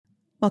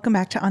Welcome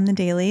back to On the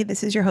Daily.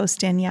 This is your host,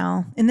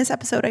 Danielle. In this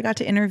episode, I got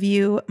to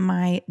interview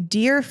my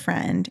dear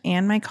friend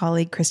and my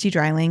colleague, Christy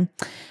Dreiling.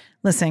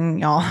 Listen,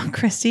 y'all,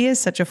 Christy is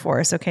such a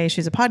force, okay?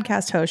 She's a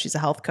podcast host. She's a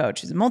health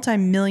coach. She's a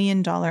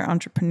multi-million-dollar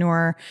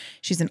entrepreneur.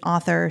 She's an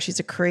author. She's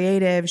a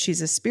creative.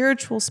 She's a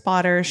spiritual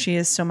spotter. She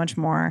is so much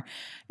more.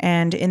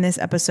 And in this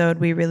episode,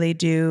 we really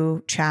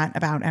do chat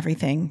about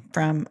everything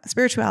from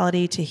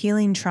spirituality to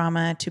healing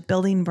trauma to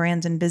building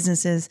brands and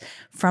businesses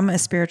from a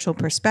spiritual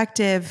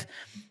perspective.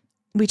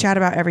 We chat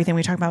about everything.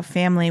 We talk about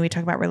family. We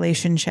talk about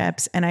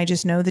relationships. And I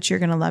just know that you're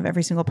going to love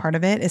every single part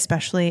of it,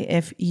 especially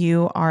if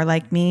you are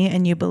like me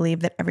and you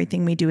believe that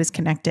everything we do is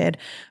connected.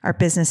 Our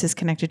business is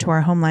connected to our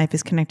home life,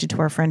 is connected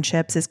to our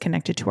friendships, is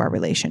connected to our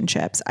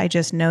relationships. I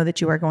just know that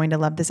you are going to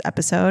love this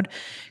episode.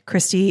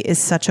 Christy is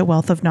such a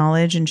wealth of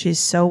knowledge and she's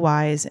so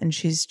wise and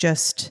she's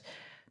just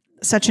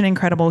such an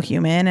incredible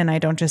human. And I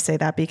don't just say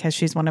that because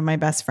she's one of my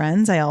best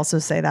friends. I also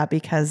say that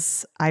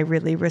because I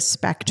really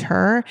respect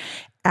her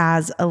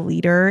as a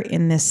leader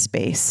in this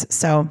space.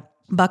 So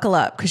buckle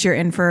up because you're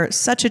in for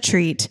such a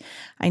treat.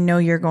 I know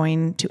you're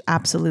going to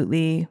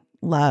absolutely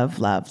love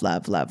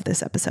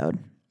this episode.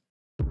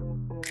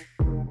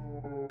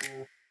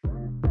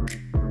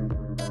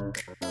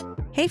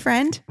 Hey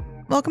friend,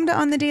 welcome to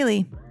On the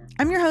Daily.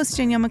 I'm your host,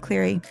 Danielle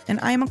McCleary, and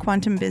I am a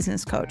quantum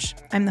business coach.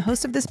 I'm the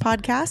host of this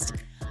podcast.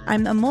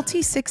 I'm a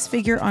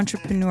multi-six-figure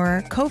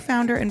entrepreneur,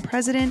 co-founder and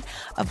president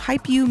of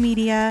Hype You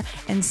Media,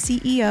 and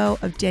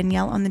CEO of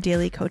Danielle on the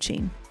Daily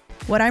Coaching.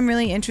 What I'm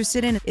really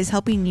interested in is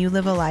helping you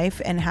live a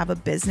life and have a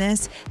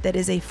business that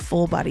is a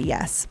full body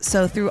yes.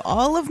 So through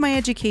all of my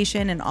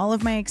education and all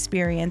of my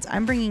experience,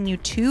 I'm bringing you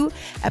 2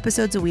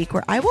 episodes a week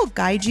where I will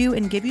guide you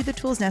and give you the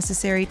tools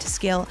necessary to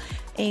scale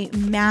a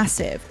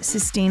massive,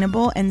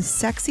 sustainable, and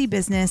sexy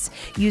business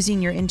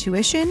using your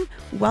intuition,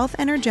 wealth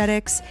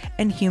energetics,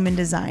 and human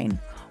design.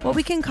 What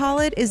we can call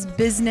it is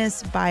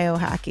business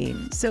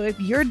biohacking. So if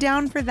you're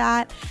down for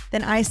that,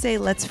 then I say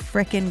let's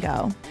frickin'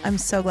 go. I'm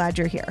so glad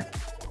you're here.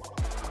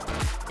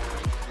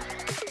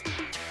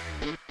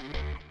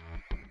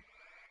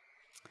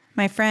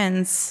 My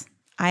friends,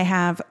 I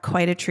have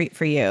quite a treat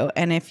for you.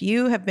 And if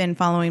you have been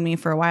following me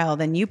for a while,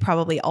 then you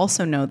probably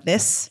also know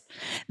this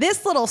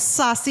little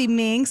saucy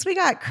minx. We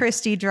got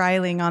Christy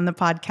Dreiling on the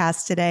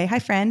podcast today. Hi,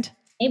 friend.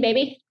 Hey,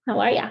 baby. How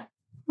are ya?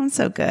 I'm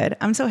so good.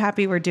 I'm so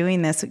happy we're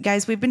doing this.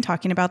 Guys, we've been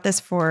talking about this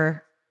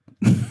for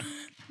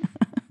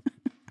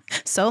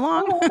so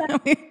long,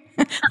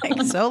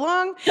 so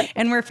long.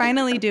 And we're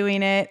finally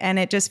doing it. And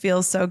it just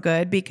feels so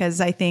good because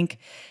I think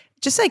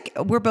just like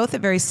we're both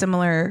at very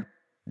similar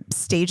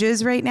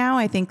stages right now.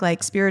 I think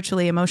like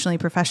spiritually, emotionally,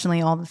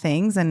 professionally, all the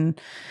things. And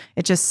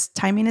it just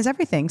timing is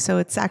everything. So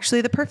it's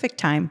actually the perfect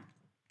time.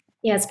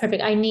 Yeah, it's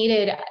perfect.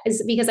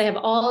 Is because I have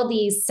all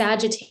these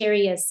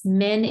Sagittarius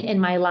men in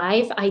my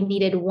life. I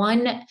needed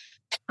one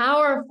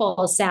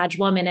powerful Sag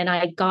woman and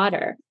I got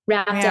her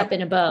wrapped up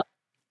in a bow.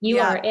 You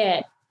are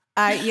it.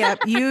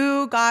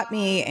 You got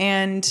me.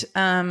 And,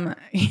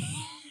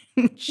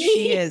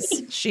 she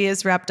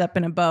is wrapped up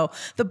in a bow.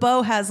 The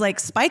bow has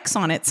like spikes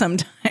on it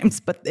sometimes,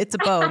 but it's a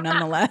bow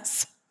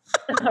nonetheless.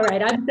 All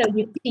right. I'm so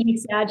used to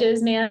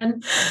Sages,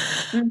 man.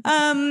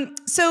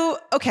 So,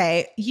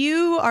 okay.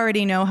 You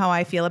already know how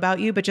I feel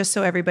about you, but just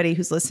so everybody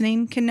who's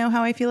listening can know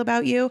how I feel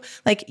about you,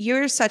 like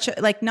you're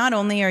not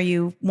only are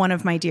you one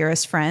of my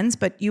dearest friends,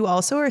 but you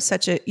also are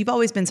you've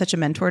always been such a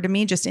mentor to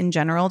me, just in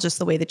general, just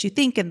the way that you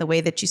think and the way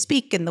that you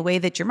speak and the way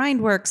that your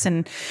mind works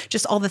and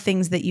just all the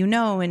things that you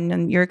know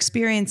and your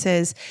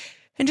experiences.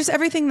 And just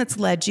everything that's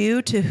led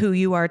you to who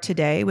you are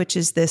today, which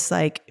is this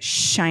like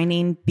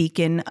shining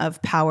beacon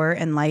of power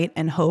and light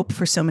and hope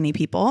for so many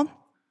people.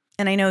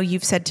 And I know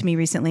you've said to me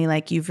recently,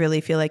 like you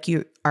really feel like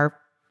you are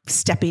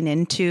stepping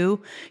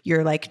into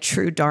your like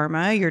true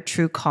dharma, your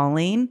true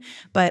calling.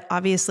 But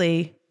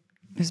obviously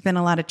there's been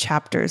a lot of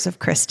chapters of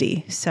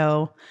Christy.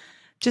 So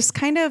just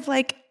kind of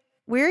like,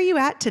 where are you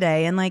at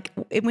today? And like,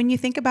 when you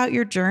think about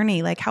your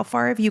journey, like how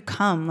far have you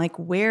come? Like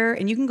where,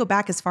 and you can go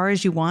back as far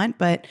as you want,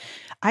 but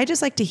I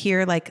just like to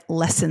hear like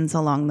lessons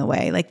along the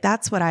way. Like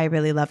that's what I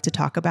really love to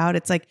talk about.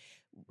 It's like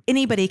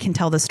anybody can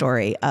tell the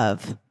story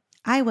of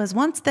I was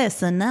once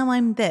this and now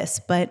I'm this,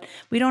 but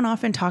we don't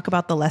often talk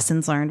about the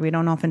lessons learned. We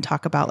don't often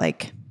talk about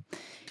like,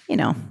 you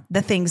know,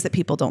 the things that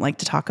people don't like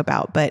to talk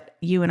about, but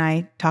you and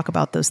I talk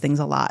about those things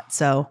a lot.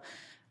 So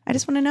I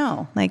just want to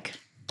know, like,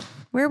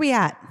 where are we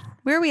at?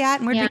 Where are we at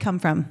and where did we come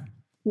from?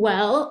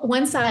 Well,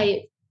 once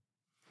I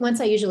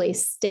usually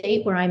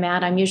state where I'm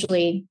at, I'm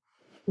usually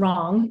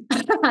wrong.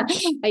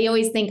 I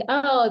always think,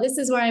 oh, this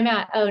is where I'm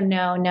at. Oh,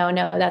 no,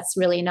 that's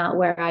really not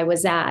where I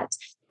was at.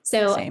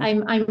 So Same.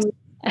 I'm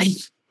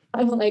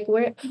like,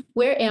 where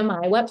am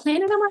I? What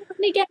planet am I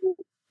on again?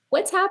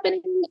 What's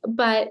happening?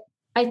 But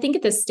I think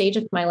at this stage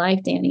of my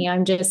life, Danny,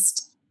 I'm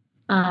just,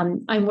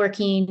 I'm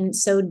working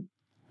so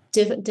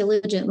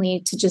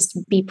diligently to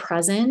just be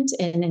present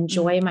and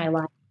enjoy my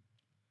life.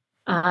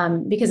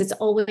 Because it's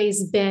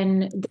always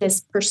been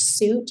this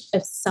pursuit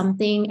of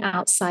something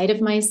outside of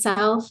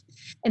myself.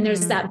 And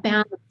there's that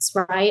balance,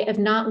 right, of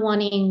not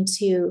wanting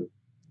to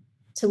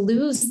to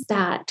lose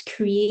that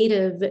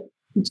creative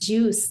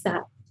juice,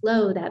 that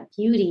flow, that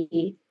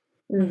beauty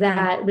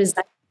that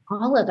resides in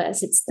all of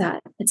us. It's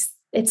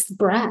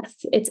breath,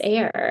 it's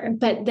air,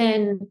 but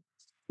then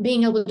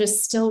being able to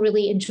still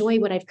really enjoy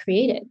what I've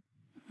created,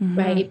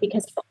 right?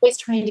 Because I'm always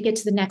trying to get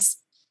to the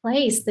next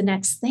place, the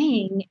next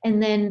thing.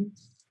 And then,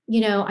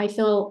 I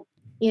feel,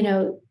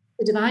 the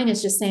divine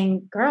is just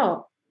saying,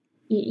 girl,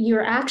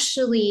 you're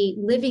actually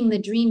living the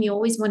dream you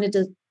always wanted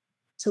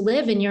to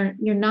live, and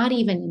you're not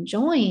even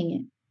enjoying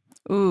it.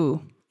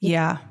 Ooh,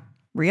 yeah.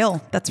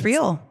 Real. That's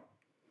real.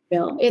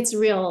 It's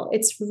real.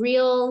 It's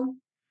real.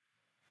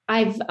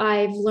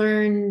 I've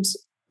learned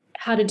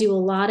how to do a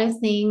lot of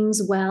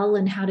things well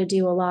and how to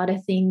do a lot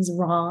of things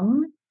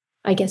wrong.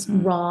 I guess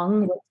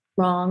wrong,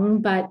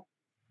 but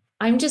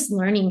I'm just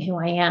learning who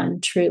I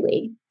am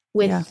truly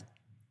with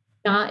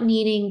not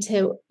needing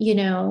to,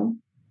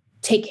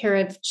 take care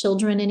of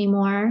children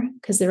anymore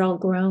because they're all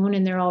grown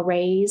and they're all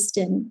raised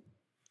and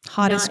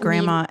hottest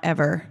grandma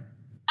ever.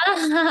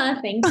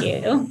 Thank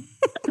you.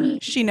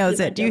 She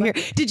knows it.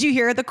 Did you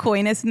hear the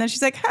coyness? And then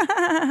she's like, ha, ha,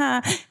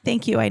 ha, ha.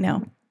 Thank you. I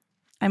know.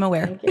 I'm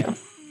aware. Thank you.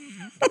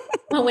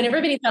 Well, when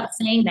everybody stops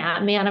saying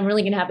that, man, I'm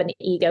really going to have an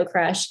ego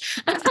crush.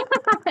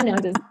 No,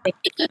 just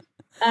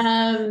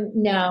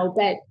no,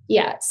 but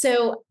yeah.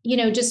 So,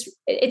 just,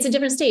 it's a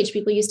different stage.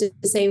 People used to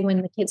say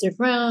when the kids are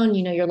grown,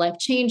 your life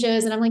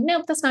changes. And I'm like,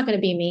 nope, that's not going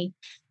to be me.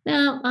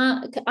 No,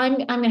 I'm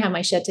going to have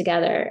my shit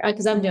together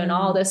because I'm doing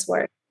all this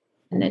work.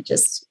 And it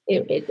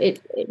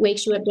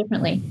wakes you up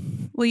differently.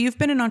 Well, you've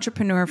been an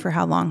entrepreneur for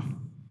how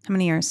long? How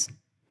many years?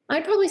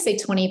 I'd probably say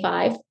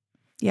 25.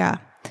 Yeah.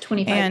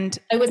 25. And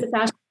I was a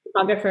fashion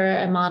photographer,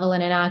 a model,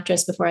 and an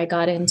actress before I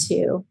got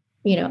into,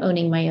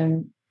 owning my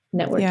own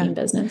networking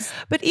business.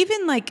 But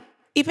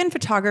even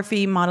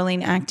photography,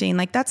 modeling, acting,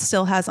 like that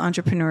still has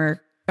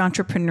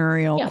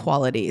entrepreneurial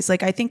qualities.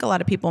 Like, I think a lot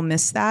of people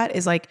miss that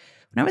is like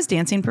when I was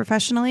dancing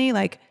professionally,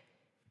 like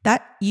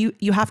that you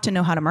have to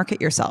know how to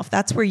market yourself.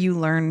 That's where you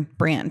learn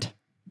brand.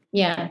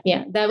 Yeah.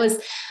 Yeah. That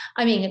was,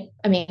 I mean,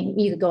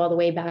 you could go all the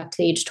way back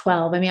to age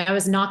 12. I mean, I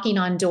was knocking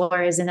on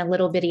doors in a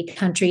little bitty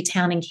country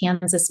town in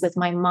Kansas with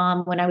my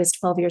mom when I was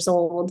 12 years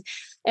old.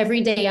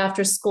 Every day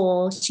after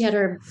school, she had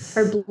her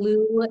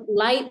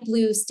light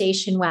blue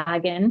station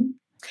wagon.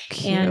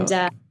 Cute. And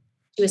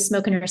she was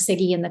smoking her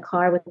ciggy in the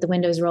car with the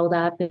windows rolled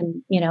up.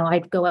 And,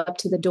 I'd go up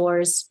to the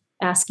doors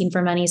asking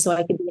for money so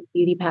I could be in a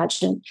beauty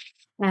pageant.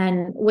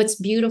 And what's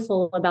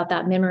beautiful about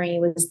that memory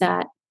was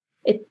that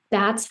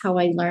that's how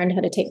I learned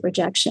how to take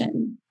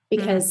rejection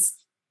because,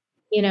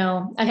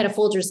 I had a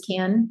Folgers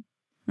can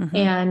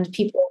and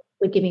people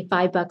would give me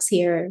 $5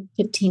 here,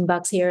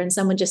 $15 here. And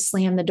someone just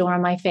slammed the door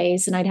on my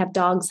face and I'd have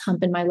dogs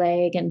humping my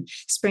leg and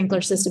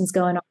sprinkler systems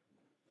going on.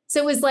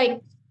 So it was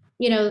like,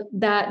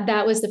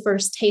 that was the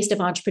first taste of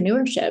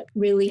entrepreneurship,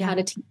 really how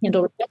to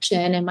handle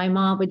rejection. And my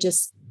mom would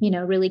just,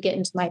 really get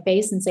into my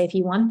face and say, if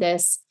you want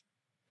this,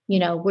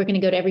 we're going to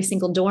go to every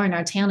single door in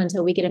our town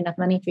until we get enough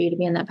money for you to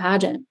be in that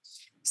pageant.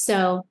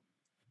 So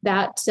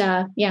that,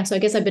 so I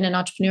guess I've been an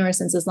entrepreneur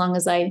since as long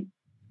as I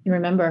can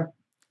remember.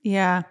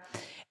 Yeah.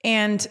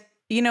 And,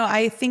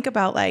 I think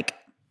about I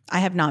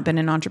have not been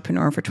an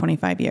entrepreneur for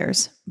 25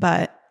 years,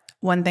 but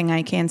one thing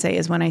I can say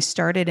is when I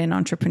started in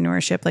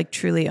entrepreneurship, like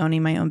truly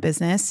owning my own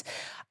business,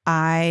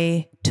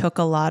 I took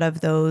a lot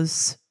of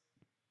those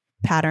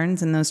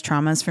patterns and those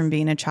traumas from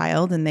being a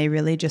child, and they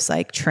really just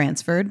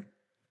transferred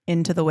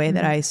into the way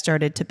that I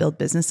started to build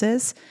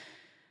businesses,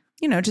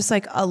 just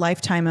like a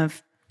lifetime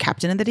of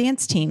captain of the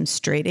dance team,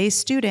 straight A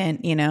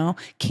student,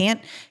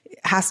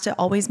 has to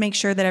always make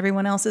sure that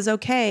everyone else is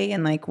okay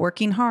and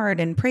working hard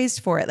and praised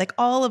for it. Like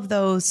all of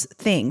those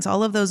things,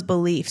 all of those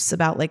beliefs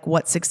about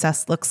what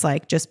success looks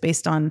like just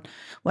based on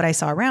what I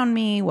saw around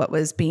me, what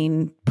was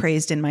being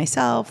praised in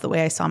myself, the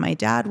way I saw my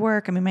dad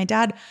work. I mean, my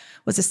dad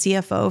was a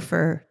CFO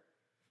for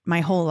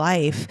my whole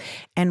life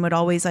and would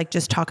always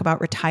just talk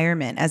about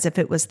retirement as if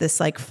it was this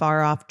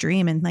far off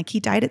dream. And he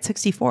died at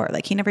 64,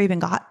 he never even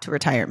got to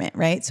retirement.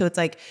 Right. So it's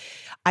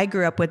I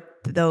grew up with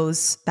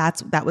those,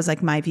 that was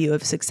my view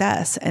of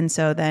success. And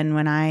so then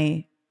when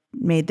I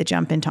made the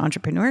jump into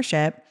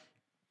entrepreneurship,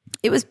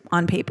 it was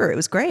on paper, it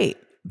was great,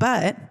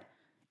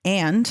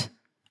 and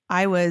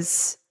I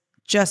was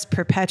just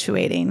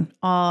perpetuating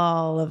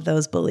all of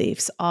those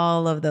beliefs,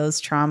 all of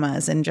those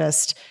traumas and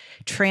just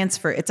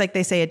transfer. It's like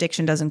they say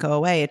addiction doesn't go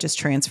away, it just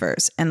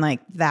transfers. And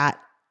that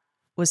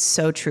was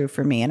so true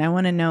for me. And I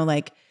want to know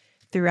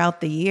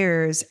throughout the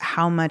years,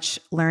 how much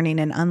learning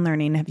and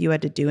unlearning have you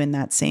had to do in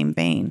that same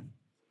vein?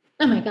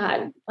 Oh my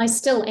God, I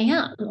still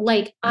am.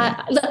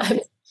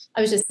 I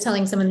was just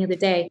telling someone the other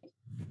day,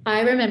 I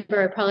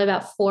remember probably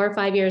about 4 or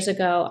 5 years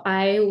ago,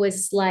 I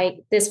was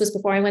this was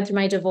before I went through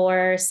my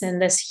divorce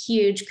and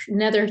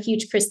another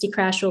huge Christy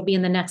crash will be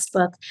in the next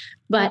book.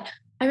 But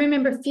I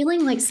remember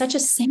feeling like such a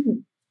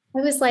saint. I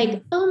was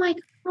like, oh my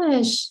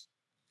gosh,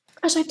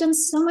 I've done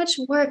so much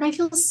work. I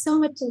feel so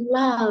much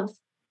love.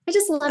 I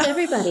just love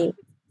everybody.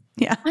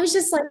 Yeah. I was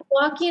just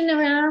walking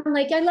around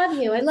I love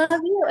you,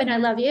 and I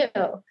love you.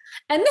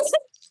 And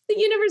the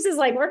universe is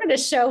we're going to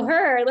show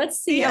her. Let's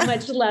see how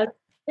much love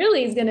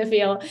really is going to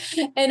feel.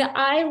 And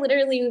I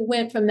literally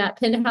went from that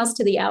penthouse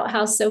to the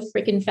outhouse so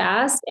freaking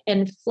fast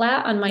and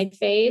flat on my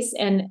face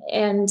and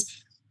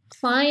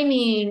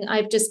climbing.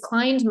 I've just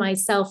climbed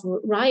myself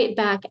right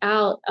back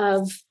out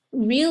of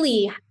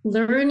really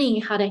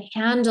learning how to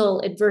handle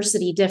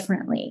adversity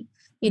differently,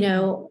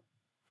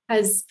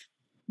 as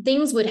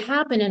things would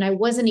happen and I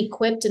wasn't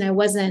equipped and I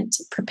wasn't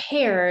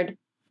prepared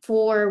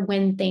for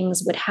when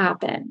things would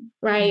happen.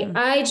 Right.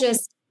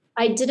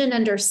 I didn't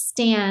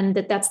understand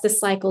that that's the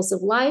cycles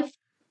of life.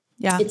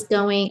 Yeah.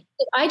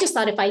 I just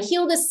thought if I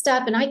heal this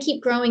stuff and I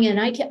keep growing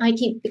and I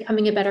keep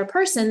becoming a better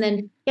person,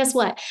 then guess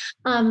what?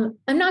 I'm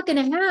not going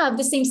to have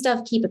the same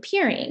stuff keep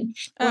appearing.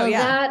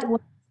 That was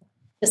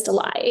just a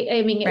lie.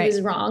 I mean, it was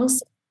wrong.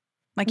 So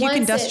like you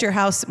can dust your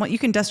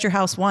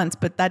house once,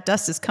 but that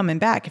dust is coming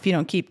back if you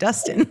don't keep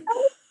dusting.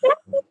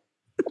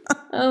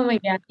 Oh my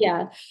God.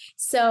 Yeah.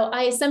 So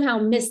I somehow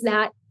missed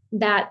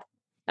that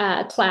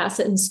class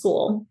in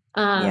school.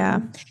 I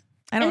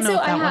don't know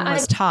if that one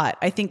was taught.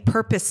 I think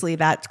purposely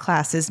that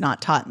class is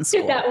not taught in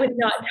school. That was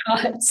not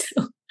taught.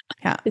 So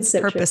yeah. It's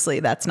so purposely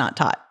true. That's not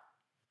taught.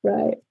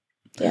 Right.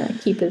 Yeah.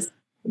 Keep his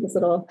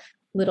little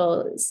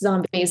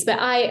zombies.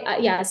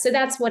 But so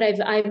that's what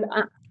I've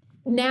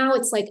now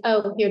it's like,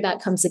 oh, here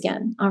that comes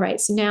again. All right.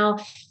 So now,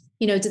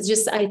 I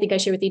think I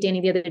shared with you,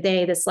 Danny, the other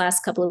day, this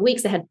last couple of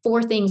weeks, I had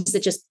 4 things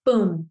that just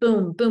boom,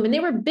 boom, boom. And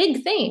they were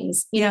big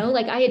things, you know,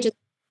 like I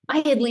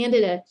had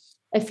landed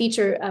a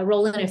feature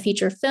role in a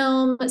feature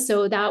film.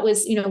 So that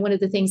was, one of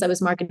the things I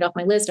was marking off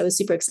my list. I was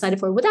super excited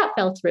for. Well, that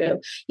fell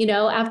through,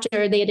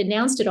 after they had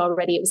announced it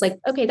already. It was like,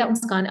 okay, that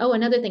one's gone. Oh,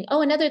 another thing.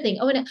 Oh, another thing.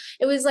 Oh, and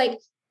it was like,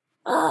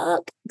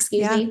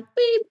 excuse me.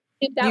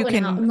 Beep, that one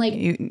out. I'm like,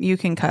 you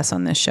can cuss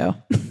on this show.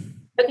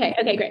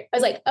 Okay, great. I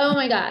was like, oh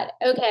my God.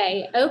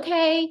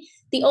 Okay.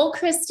 The old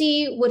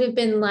Christy would have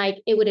been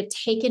like, it would have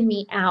taken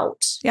me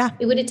out. Yeah.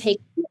 It would have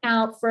taken me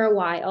out for a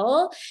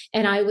while.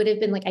 And I would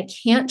have been like, I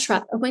can't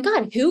trust. Oh my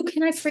God, who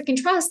can I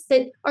freaking trust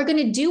that are going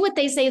to do what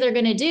they say they're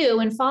going to do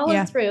and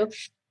follow through?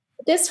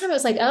 This time it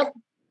was like, oh,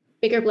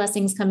 bigger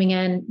blessings coming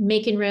in,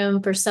 making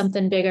room for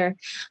something bigger.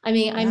 I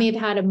mean, I may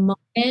have had a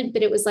moment,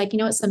 but it was like,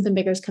 something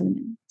bigger is coming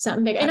in,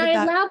 something bigger. And I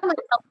allowed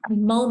myself a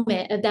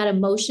moment of that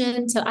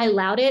emotion. So I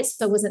allowed it.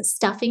 So I wasn't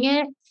stuffing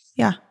it.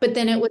 Yeah. But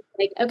then it was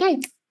like, okay,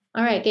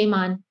 all right, game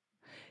on.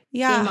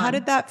 Yeah. Game how on.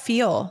 did that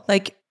feel?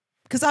 Like,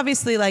 because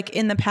obviously like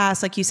in the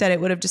past, like you said,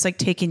 it would have just like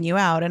taken you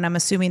out. And I'm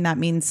assuming that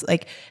means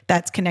like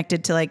that's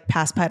connected to like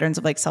past patterns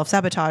of like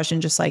self-sabotage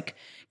and just like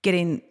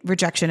getting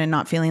rejection and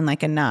not feeling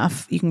like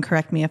enough. You can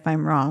correct me if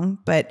I'm wrong,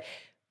 but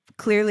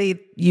clearly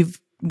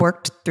you've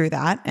worked through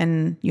that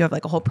and you have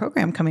like a whole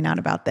program coming out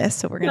about this.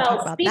 So we're going to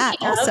talk about that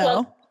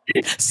also.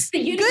 Good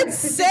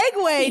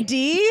segue,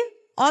 D.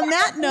 On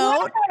that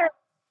note,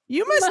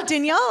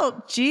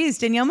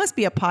 Danielle must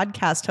be a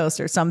podcast host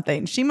or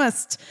something. She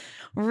must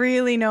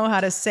really know how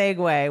to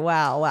segue.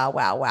 Wow.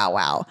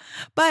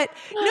 But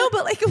no,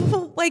 but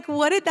like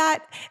what did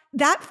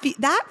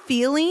that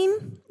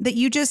feeling that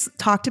you just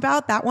talked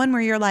about, that one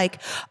where you're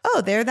like,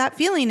 oh, there that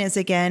feeling is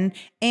again.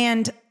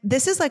 And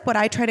this is like what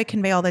I try to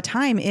convey all the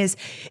time is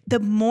the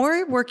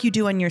more work you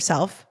do on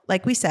yourself,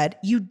 like we said,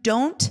 you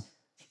don't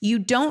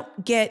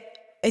get,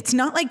 it's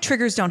not like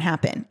triggers don't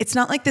happen. It's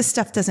not like this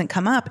stuff doesn't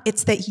come up.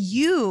 It's that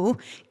you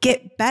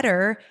get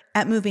better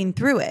at moving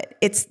through it.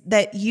 It's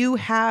that you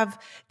have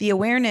the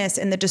awareness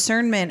and the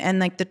discernment and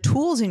like the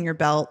tools in your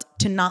belt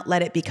to not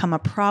let it become a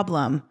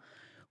problem.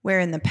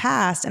 Where in the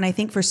past, and I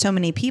think for so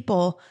many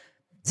people,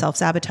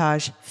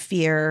 self-sabotage,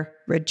 fear,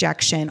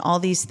 rejection, all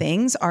these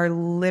things are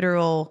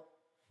literal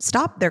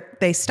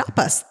they stop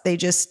us. They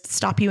just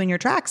stop you in your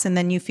tracks and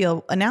then you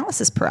feel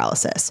analysis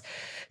paralysis.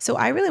 So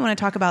I really want to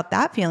talk about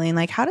that feeling.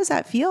 Like, how does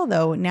that feel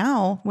though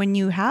now when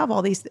you have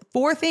all these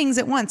 4 things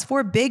at once,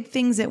 4 big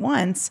things at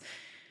once,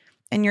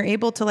 and you're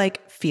able to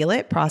like feel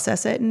it,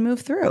 process it, and move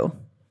through?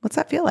 What's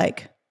that feel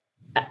like?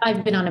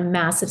 I've been on a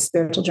massive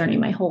spiritual journey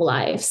my whole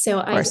life.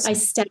 So I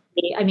study,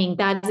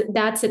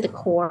 that's at the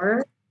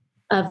core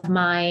of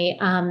my,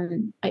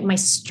 my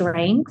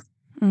strength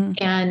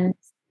and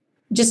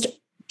just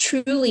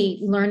truly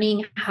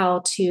learning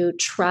how to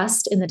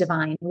trust in the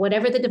divine,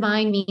 whatever the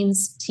divine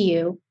means to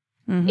you.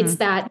 It's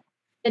that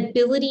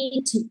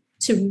ability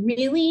to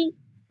really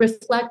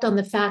reflect on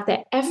the fact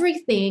that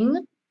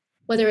everything,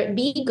 whether it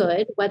be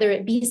good, whether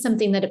it be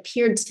something that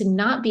appeared to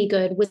not be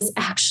good, was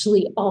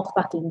actually all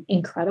fucking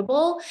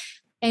incredible.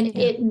 And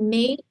it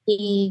made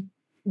me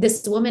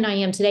this woman I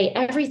am today.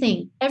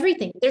 Everything.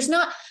 There's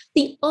not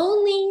the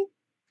only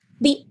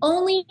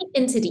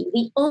entity,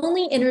 the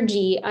only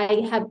energy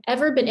I have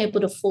ever been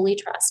able to fully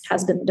trust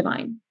has been the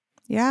divine.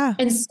 Yeah.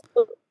 And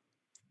so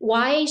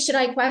why should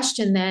I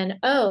question then?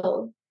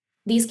 Oh,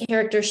 these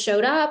characters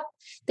showed up.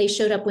 They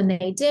showed up when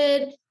they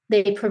did.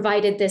 They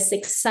provided this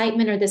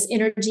excitement or this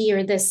energy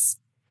or this,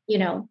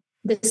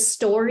 this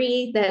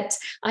story that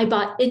I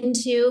bought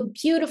into.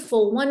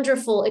 Beautiful,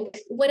 wonderful,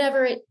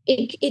 whatever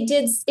it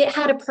did. It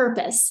had a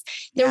purpose.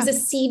 There was a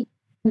seed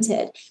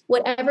planted.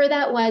 Whatever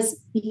that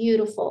was,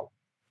 beautiful.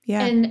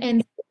 Yeah.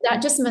 And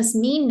that just must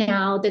mean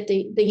now that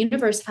the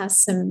universe has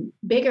some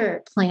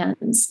bigger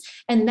plans.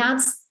 And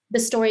that's the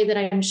story that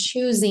I'm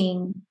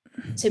choosing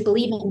to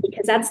believe in,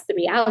 because that's the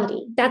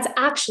reality. That's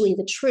actually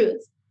the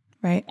truth.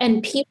 Right.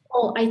 And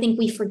people, I think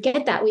we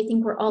forget that. We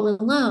think we're all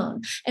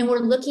alone, and we're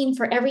looking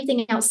for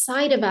everything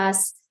outside of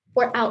us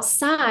or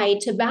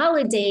outside to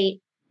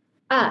validate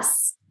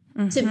us,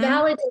 to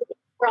validate that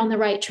we're on the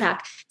right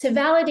track, to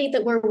validate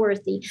that we're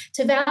worthy,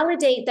 to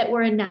validate that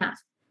we're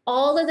enough.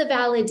 All of the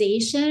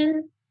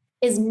validation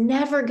is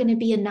never going to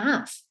be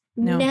enough.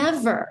 No.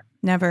 Never.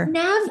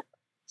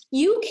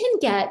 You can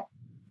get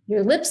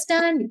your lips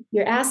done,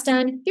 your ass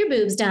done, your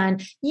boobs done.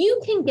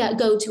 You can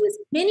go to as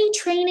many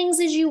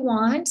trainings as you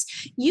want.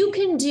 You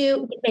can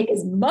make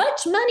as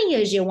much money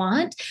as you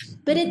want.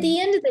 But at the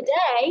end of the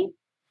day,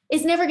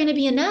 it's never going to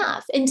be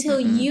enough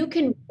until you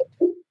can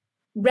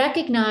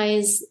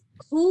recognize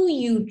who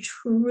you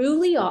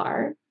truly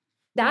are.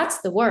 That's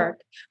the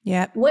work.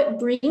 Yeah. What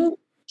brings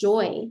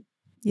joy?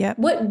 Yeah.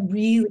 What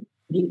really brings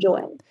you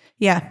joy?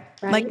 Yeah.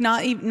 Right? Like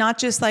not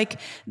just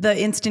like the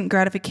instant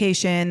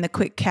gratification, the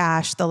quick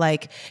cash, the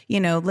like,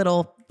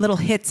 little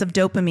hits of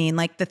dopamine,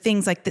 like the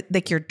things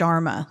like your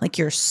dharma, like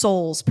your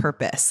soul's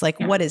purpose. Like,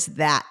 what does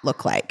that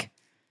look like?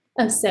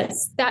 Oh,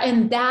 sis,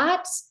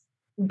 that's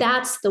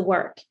the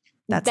work.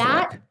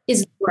 That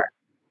is work.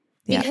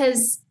 Yeah.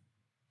 Because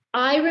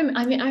I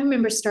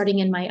remember starting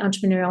in my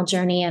entrepreneurial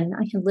journey, and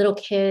I had little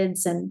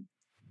kids, and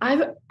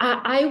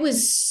I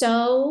was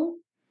so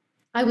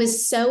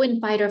in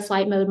fight or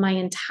flight mode my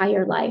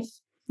entire life.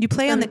 You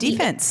play on the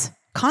defense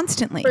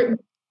constantly.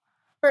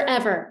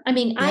 Forever. I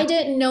mean, I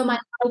didn't know my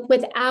life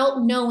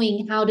without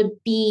knowing how to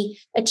be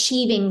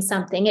achieving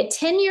something. At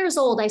 10 years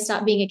old, I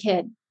stopped being a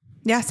kid.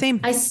 Yeah, same.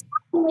 I stopped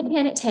being a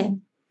kid at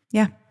 10.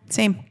 Yeah,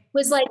 same.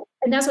 Was like,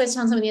 and that's what I was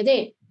telling someone the other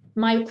day.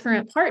 My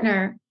current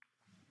partner,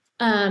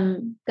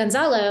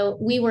 Gonzalo,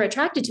 we were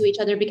attracted to each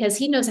other because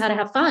he knows how to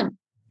have fun.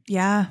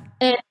 Yeah.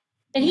 And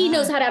he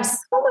knows how to have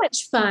so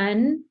much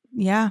fun.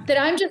 Yeah. That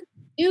I'm just,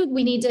 dude,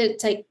 we need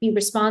to be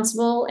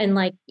responsible and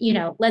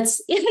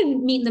let's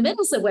meet in the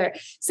middle somewhere.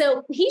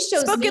 So he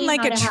shows spoken me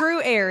like a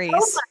true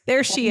Aries.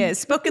 There she is.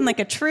 Spoken like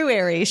a true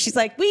Aries. She's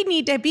like, we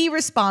need to be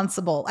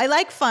responsible. I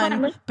like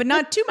fun, but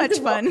not too much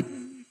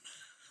fun.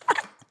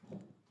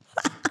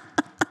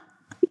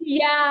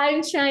 Yeah,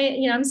 I'm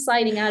trying, I'm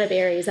sliding out of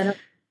Aries. So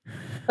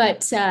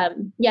it's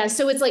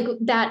like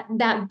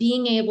that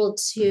being able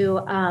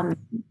to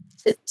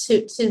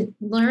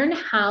learn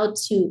how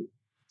to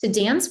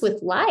dance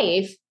with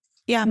life.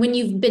 Yeah. When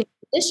you've been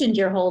conditioned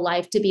your whole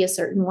life to be a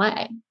certain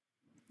way.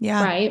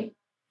 Yeah. Right.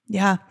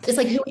 Yeah. It's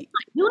like, who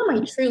am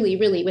I truly,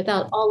 really,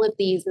 without all of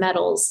these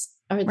medals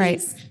or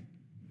these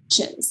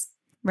actions?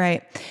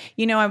 Right.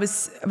 I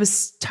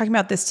was talking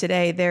about this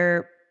today.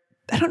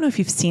 I don't know if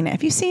you've seen it.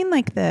 Have you seen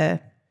like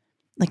the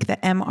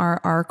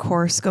MRR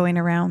course going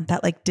around,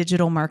 that like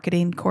digital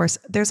marketing course?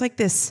 There's like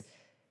this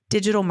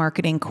digital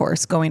marketing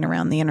course going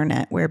around the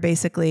internet where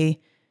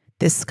basically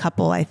this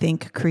couple, I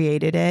think,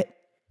 created it,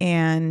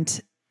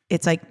 and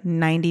it's like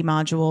 90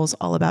 modules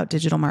all about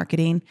digital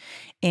marketing,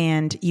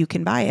 and you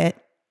can buy it.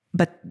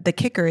 But the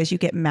kicker is you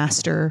get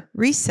master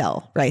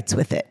resell rights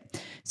with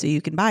it. So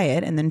you can buy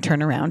it and then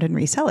turn around and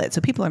resell it. So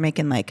people are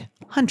making like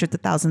hundreds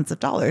of thousands of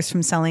dollars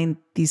from selling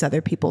these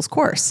other people's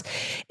course.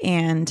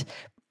 And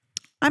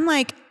I'm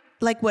like,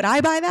 would I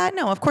buy that?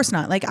 No, of course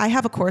not. Like, I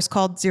have a course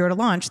called Zero to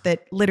Launch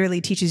that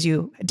literally teaches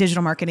you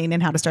digital marketing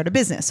and how to start a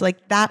business. So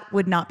like, that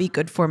would not be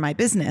good for my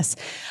business.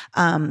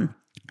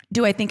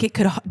 Do I think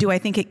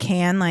it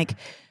can like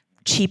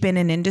cheapen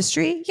an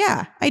industry?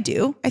 Yeah, I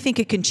do. I think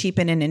it can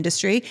cheapen an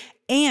industry.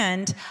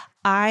 And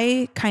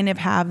I kind of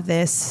have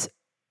this,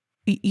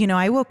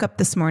 I woke up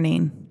this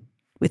morning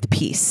with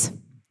peace.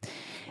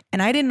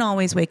 And I didn't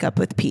always wake up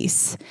with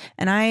peace.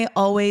 And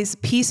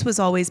peace was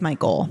always my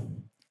goal.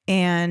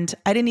 And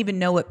I didn't even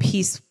know what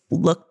peace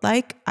looked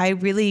like. I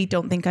really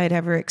don't think I'd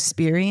ever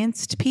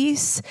experienced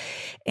peace.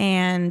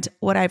 And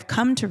what I've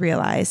come to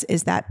realize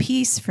is that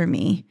peace for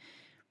me,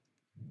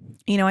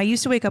 I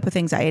used to wake up with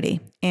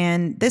anxiety,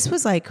 and this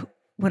was like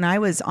when I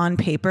was on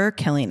paper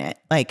killing it.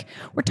 Like,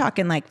 we're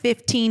talking like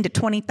 $15,000 to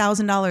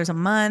 $20,000 a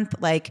month,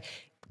 like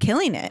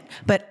killing it.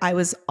 But I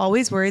was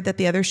always worried that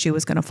the other shoe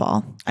was going to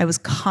fall. I was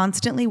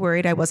constantly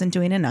worried I wasn't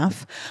doing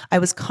enough. I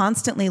was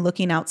constantly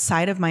looking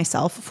outside of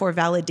myself for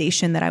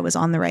validation that I was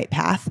on the right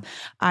path.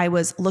 I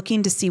was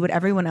looking to see what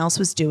everyone else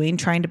was doing,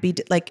 trying to be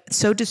like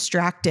so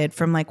distracted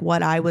from like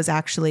what I was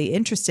actually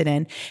interested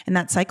in. And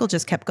that cycle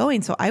just kept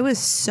going. So I was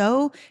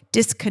so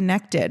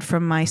disconnected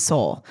from my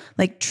soul,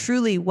 like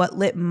truly what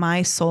lit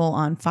my soul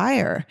on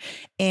fire.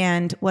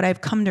 And what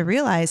I've come to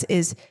realize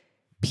is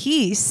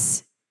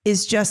peace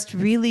is just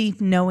really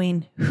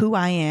knowing who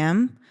I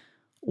am,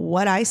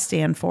 what I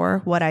stand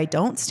for, what I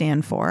don't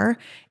stand for.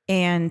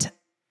 And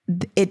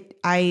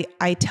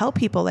I tell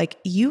people, like,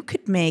 you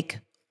could make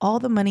all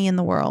the money in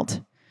the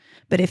world,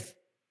 but if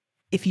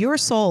if your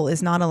soul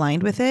is not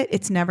aligned with it,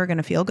 it's never going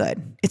to feel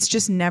good. It's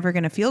just never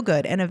going to feel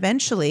good. And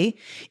eventually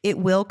it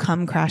will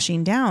come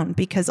crashing down,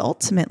 because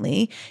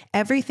ultimately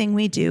everything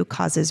we do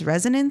causes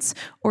resonance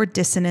or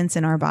dissonance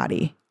in our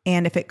body.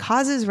 And if it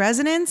causes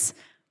resonance,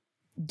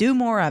 do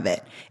more of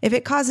it. If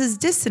it causes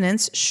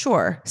dissonance,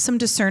 sure, some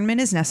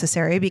discernment is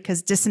necessary,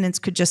 because dissonance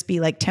could just be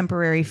like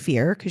temporary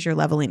fear because you're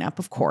leveling up,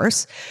 of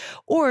course.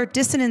 Or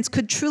dissonance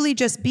could truly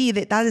just be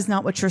that that is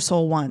not what your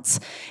soul wants.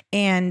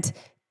 And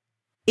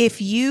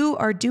if you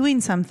are doing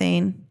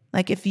something,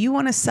 like if you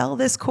want to sell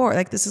this course,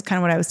 like this is kind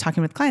of what I was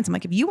talking with clients. I'm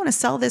like, if you want to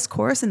sell this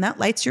course and that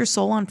lights your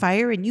soul on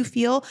fire and you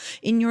feel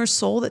in your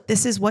soul that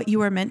this is what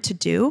you are meant to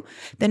do,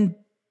 then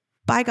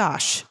by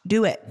gosh,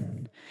 do it.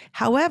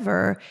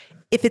 However,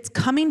 if it's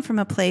coming from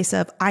a place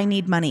of, I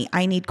need money,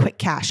 I need quick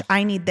cash,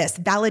 I need this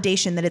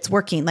validation that it's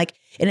working, like,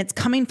 and it's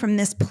coming from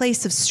this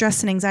place of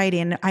stress and anxiety.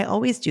 And I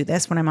always do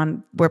this when I'm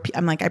on where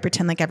I'm like, I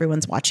pretend like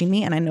everyone's watching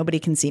me and nobody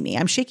can see me.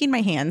 I'm shaking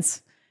my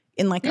hands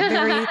in like a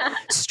very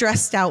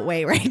stressed out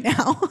way right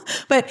now.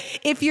 But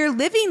if you're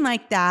living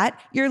like that,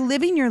 you're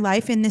living your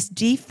life in this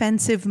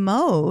defensive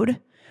mode,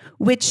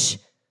 which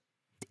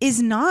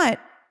is not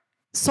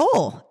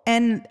soul.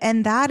 And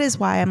that is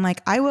why I'm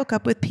like, I woke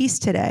up with peace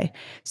today.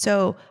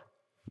 So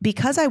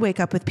because I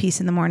wake up with peace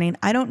in the morning,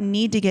 I don't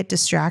need to get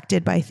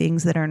distracted by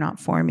things that are not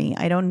for me.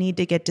 I don't need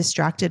to get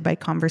distracted by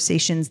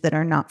conversations that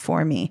are not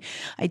for me.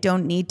 I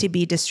don't need to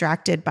be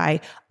distracted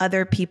by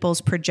other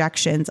people's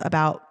projections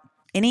about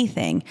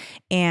anything.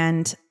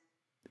 And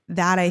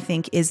that, I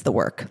think, is the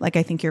work. Like,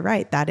 I think you're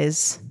right. That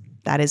is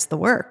the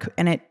work.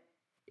 And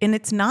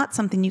it's not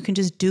something you can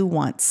just do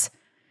once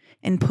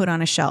and put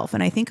on a shelf.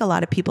 And I think a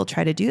lot of people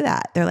try to do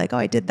that. They're like, oh,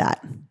 I did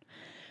that.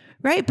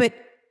 Right. But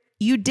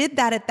you did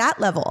that at that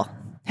level.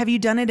 Have you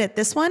done it at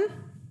this one?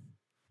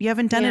 You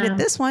haven't done it at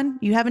this one.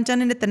 You haven't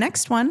done it at the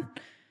next one.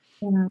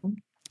 Yeah.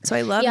 So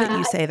I love that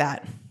you say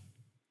that.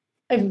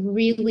 I've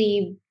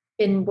really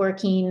been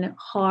working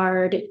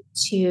hard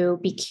to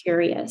be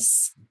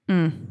curious,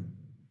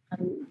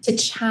 to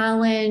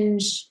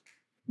challenge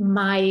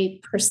my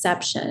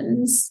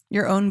perceptions.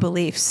 Your own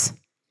beliefs.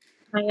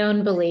 My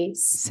own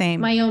beliefs.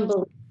 Same. My own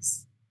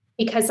beliefs.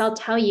 Because I'll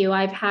tell you,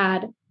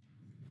 I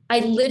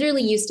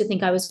literally used to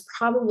think I was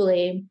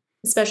probably,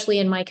 especially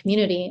in my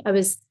community, I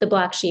was the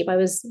black sheep. I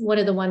was one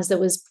of the ones that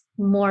was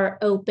more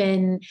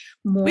open,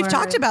 more. We've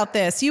talked about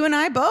this, you and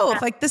I both. Yeah.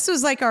 Like this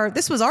was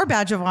our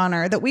badge of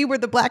honor, that we were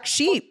the black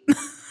sheep.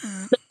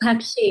 The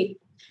black sheep.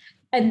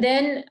 And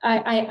then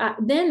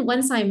then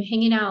once I'm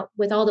hanging out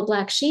with all the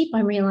black sheep,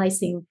 I'm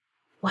realizing,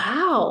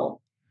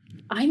 wow,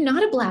 I'm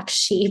not a black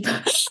sheep.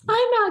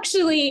 I'm not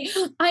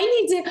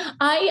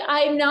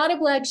a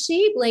black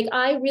sheep. Like,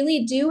 I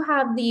really do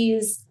have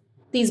these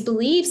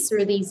beliefs,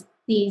 or these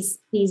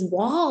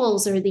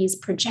walls, or these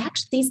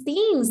projections, these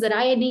things that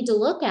I need to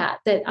look at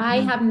that I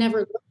have never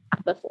looked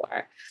at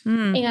before.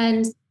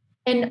 And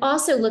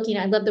also looking,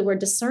 I love the word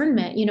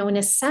discernment, and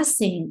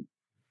assessing,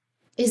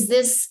 is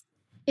this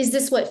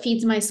what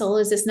feeds my soul?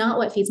 Is this not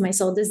what feeds my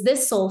soul? Does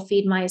this soul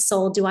feed my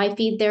soul? Do I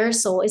feed their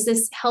soul? Is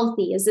this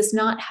healthy? Is this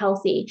not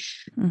healthy?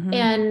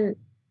 And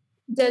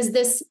does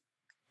this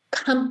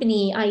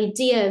company,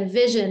 idea,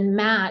 vision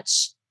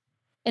match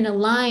and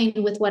align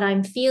with what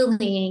I'm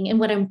feeling and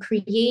what I'm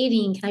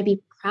creating? Can I be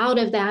proud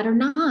of that or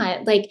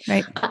not? Like,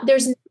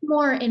 there's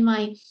more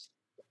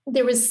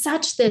there was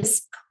such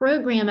this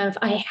program of,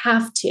 I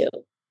have to,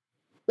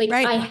 like,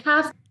 I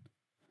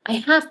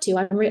have to,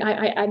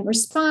 I'm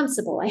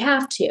responsible. I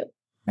have to,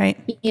 right.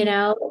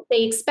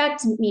 They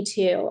expect me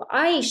to,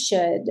 I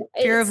should.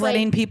 Fear of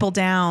letting people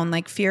down,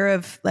 like fear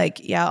of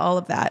all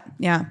of that.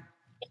 Yeah.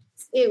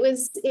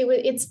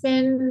 It's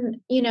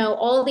been,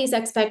 all these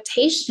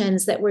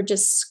expectations that were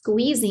just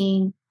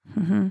squeezing,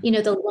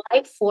 the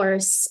life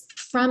force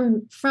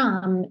from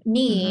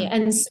me.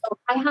 And so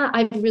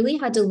I really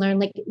had to learn,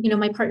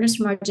 my partner's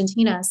from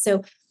Argentina.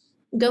 So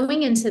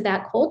going into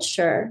that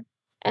culture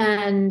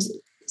and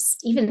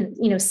even,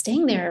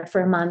 staying there for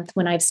a month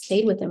when I've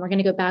stayed with them, we're going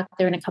to go back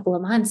there in a couple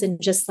of months,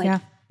 and just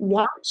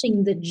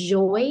watching the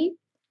joy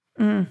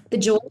and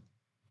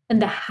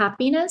the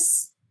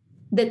happiness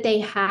that they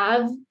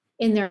have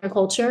in their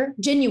culture.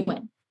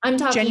 Genuine. I'm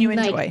talking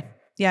genuine joy.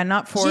 Yeah.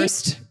 Not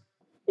forced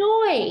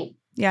joy.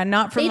 Yeah.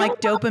 Not from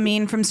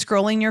dopamine from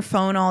scrolling your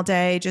phone all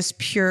day, just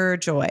pure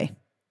joy.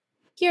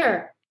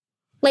 Pure.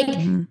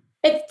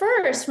 At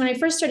first, when I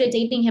first started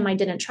dating him, I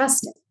didn't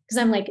trust it, because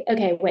I'm like,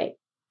 okay, wait,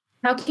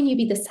 how can you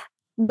be this?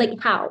 Like,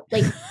 how?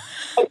 Like,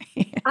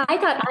 I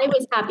thought I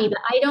was happy, but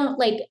I don't,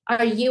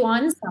 are you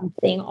on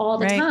something all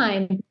the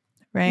time?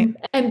 Right.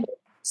 And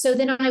so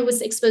then I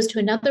was exposed to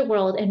another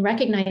world and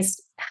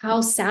recognized how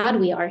sad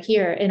we are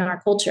here in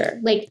our culture.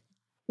 Like,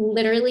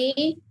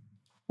 literally,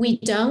 we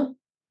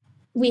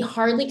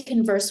hardly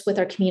converse with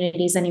our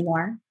communities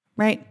anymore.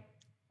 Right.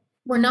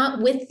 We're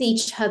not with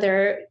each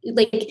other,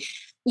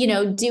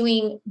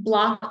 doing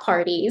block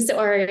parties,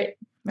 or,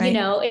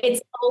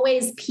 it's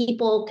always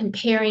people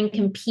comparing,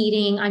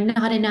 competing. I'm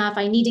not enough.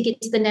 I need to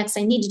get to the next.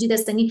 I need to do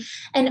this.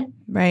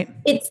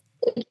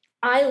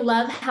 I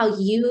love how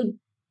you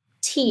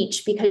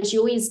teach, because you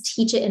always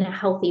teach it in a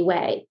healthy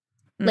way.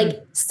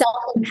 Like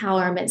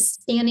self-empowerment,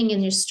 standing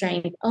in your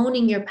strength,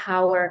 owning your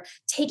power,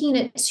 taking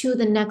it to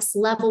the next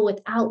level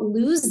without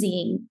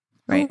losing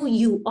who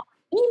you are,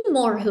 be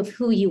more of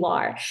who you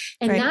are.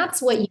 And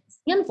that's what you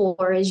stand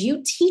for, is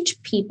you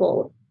teach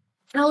people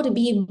how to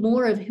be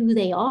more of who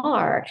they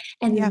are,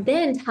 and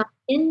then tap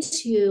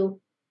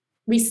into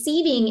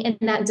receiving in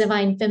that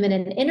divine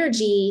feminine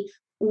energy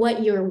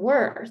what you're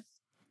worth.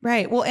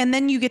 Right. Well, and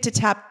then you get to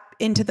tap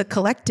into the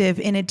collective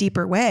in a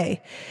deeper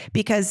way,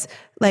 because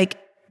like,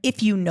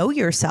 if you know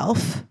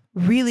yourself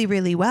really,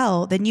 really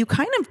well, then you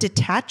kind of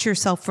detach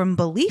yourself from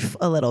belief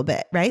a little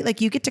bit, right?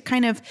 Like you get to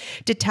kind of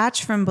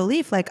detach from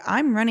belief. Like,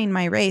 I'm running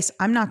my race.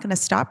 I'm not going to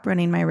stop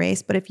running my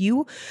race. But if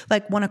you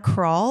like want to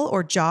crawl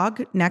or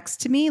jog next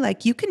to me,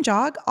 like you can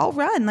jog, I'll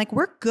run. Like,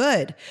 we're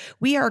good.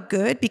 We are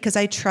good, because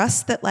I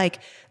trust that like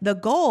the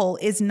goal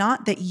is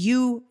not that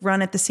you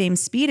run at the same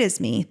speed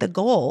as me. The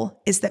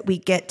goal is that we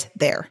get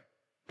there.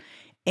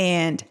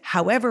 And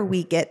however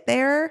we get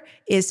there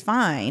is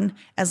fine,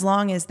 as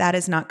long as that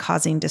is not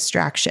causing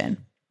distraction.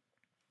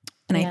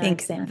 And I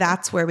think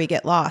that's where we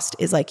get lost,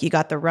 is like, you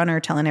got the runner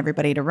telling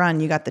everybody to run.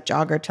 You got the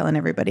jogger telling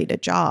everybody to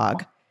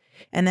jog.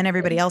 And then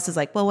everybody else is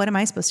like, well, what am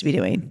I supposed to be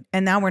doing?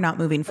 And now we're not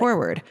moving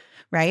forward.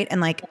 Right. And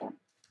like,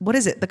 what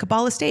is it? The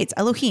Kabbalah states,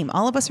 Elohim,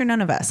 all of us or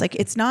none of us. Like,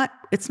 it's not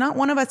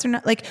one of us or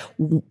not. Like,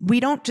 we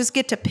don't just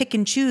get to pick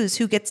and choose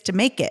who gets to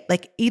make it.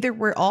 Like, either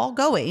we're all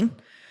going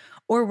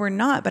or we're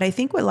not. But I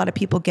think what a lot of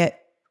people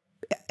get,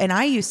 and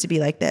I used to be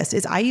like this,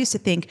 is I used to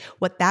think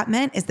what that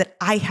meant is that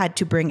I had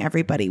to bring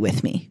everybody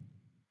with me.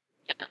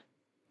 Yeah.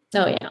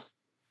 Oh yeah.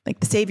 Like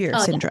the savior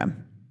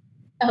syndrome.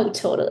 Yeah. Oh,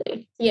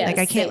 totally. Yeah. Like,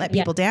 I can't let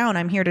people down.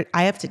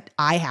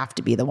 I have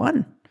to be the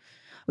one.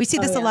 We see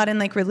this a lot in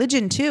like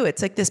religion too.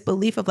 It's like this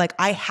belief of like,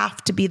 I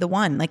have to be the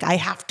one, like I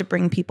have to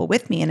bring people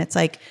with me. And it's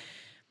like,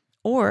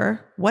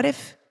 or what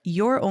if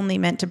you're only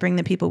meant to bring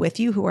the people with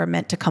you who are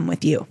meant to come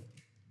with you?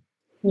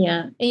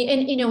 Yeah.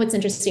 And you know, what's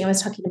interesting, I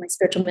was talking to my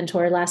spiritual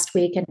mentor last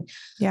week, and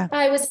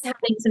I was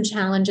having some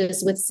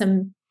challenges with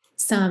some,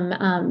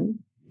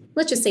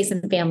 let's just say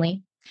some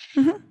family.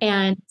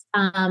 And,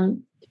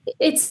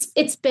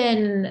 it's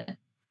been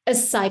a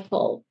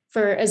cycle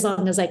for as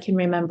long as I can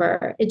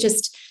remember.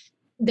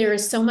 There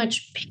is so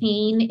much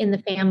pain in the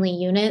family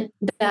unit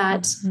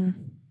that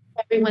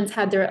everyone's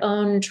had their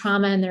own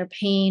trauma and their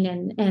pain,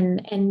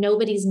 and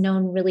nobody's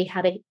known really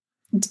how to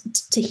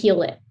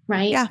heal it.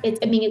 Right. Yeah. It's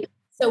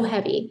so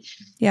heavy.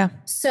 Yeah.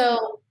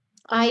 So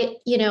I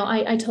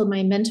told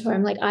my mentor,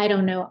 I'm like, I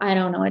don't know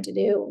what to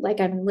do.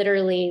 Like,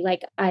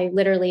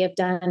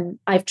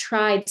 I've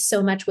tried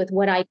so much with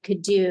what I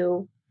could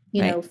do,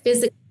 you know,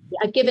 physically.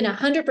 I've given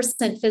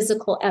 100%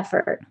 physical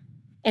effort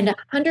and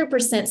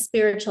 100%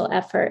 spiritual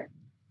effort.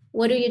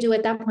 What do you do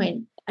at that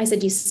point? I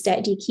said, do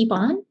you keep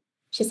on?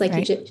 She's like,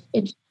 you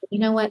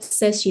know what,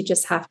 sis, you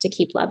just have to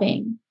keep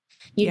loving.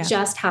 You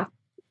just have to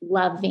keep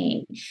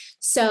loving.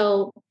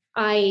 So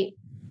I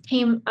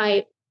don't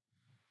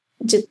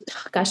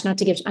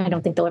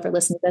think they'll ever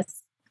listen to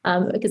this,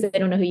 because they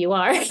don't know who you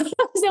are.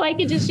 So I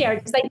could just share,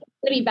 because I think it's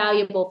going to be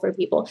valuable for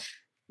people.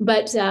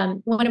 But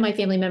one of my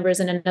family members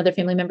and another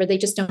family member, they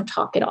just don't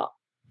talk at all.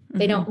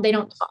 They don't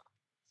talk.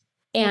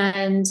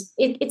 And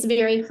it's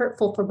very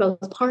hurtful for both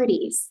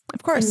parties.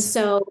 Of course. And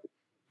so,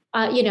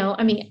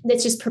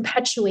 it's just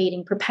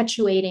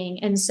perpetuating.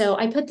 And so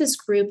I put this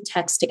group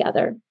text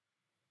together,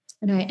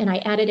 and I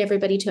added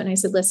everybody to it. And I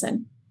said,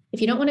 listen,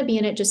 if you don't want to be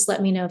in it, just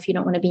let me know if you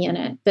don't want to be in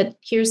it. But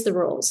here's the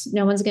rules.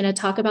 No one's going to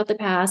talk about the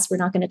past. We're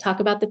not going to talk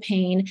about the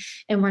pain,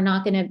 and we're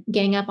not going to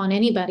gang up on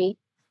anybody.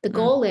 The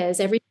goal is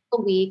every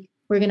single week,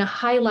 we're going to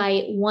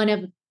highlight one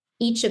of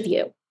each of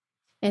you.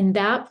 And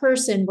that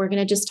person, we're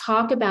going to just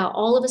talk about,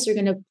 all of us are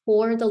going to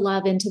pour the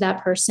love into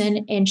that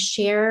person and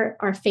share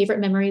our favorite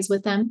memories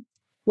with them,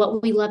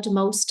 what we loved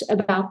most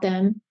about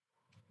them.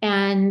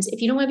 And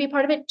if you don't want to be a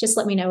part of it, just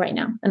let me know right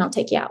now and I'll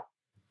take you out.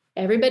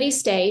 Everybody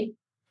stayed.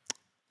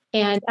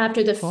 And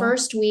after the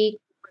first week,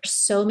 there were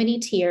so many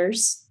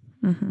tears,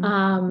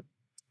 so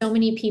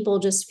many people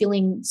just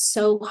feeling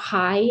so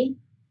high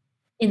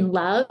in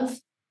love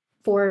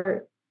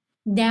for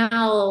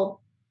now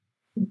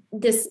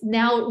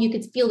you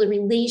could feel the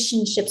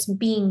relationships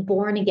being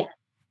born again,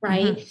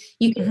 right?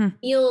 You can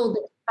feel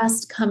the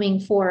trust coming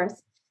forth.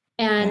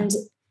 And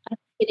I'm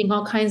getting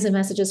all kinds of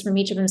messages from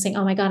each of them saying,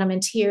 oh my God, I'm in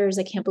tears.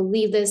 I can't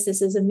believe this.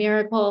 This is a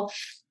miracle.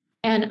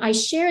 And I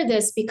share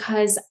this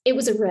because it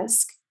was a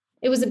risk.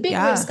 It was a big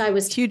risk. I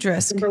was huge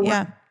risk.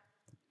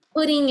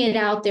 Putting it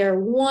out there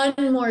one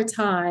more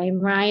time,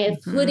 right?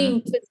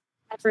 Putting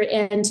effort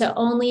in to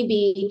only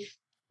be,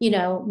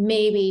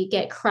 maybe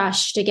get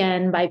crushed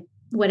again by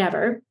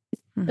whatever.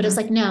 But it's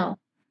like, no,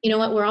 you know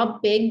what? We're all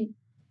big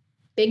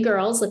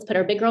girls. Let's put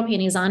our big girl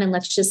panties on and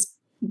let's just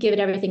give it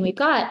everything we've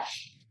got.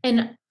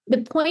 And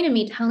the point of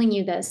me telling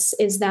you this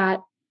is that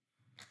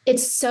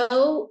it's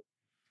so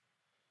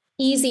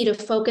easy to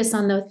focus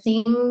on the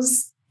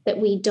things that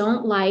we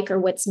don't like or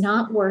what's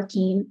not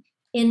working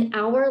in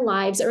our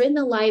lives or in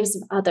the lives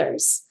of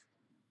others.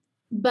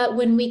 But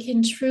when we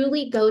can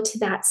truly go to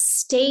that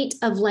state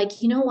of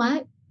like, you know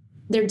what?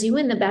 They're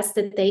doing the best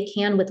that they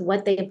can with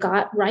what they've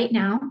got right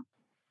now.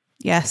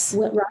 Yes.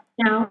 What right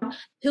now?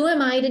 Who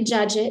am I to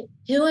judge it?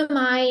 Who am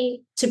I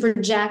to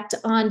project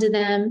onto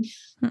them?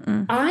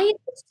 I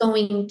am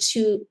going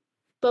to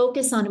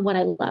focus on what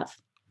I love,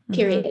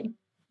 period.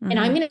 And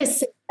I'm going to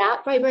send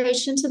that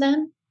vibration to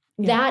them,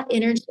 that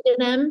energy to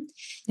them.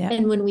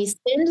 And when we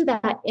send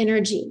that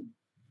energy,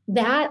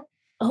 that,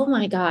 oh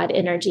my God,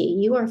 energy,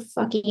 you are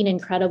fucking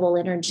incredible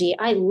energy.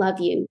 I love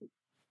you.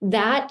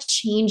 That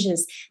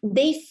changes.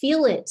 They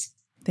feel it.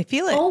 They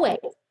feel it.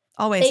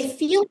 Always. They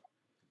feel it.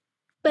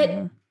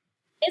 But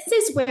this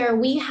is where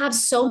we have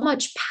so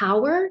much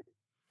power.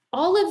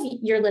 All of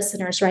your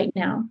listeners right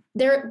now,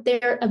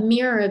 they're a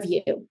mirror of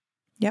you.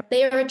 Yep.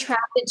 They are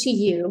attracted to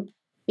you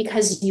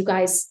because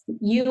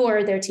you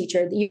are their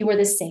teacher. You are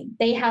the same.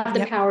 They have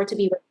the power to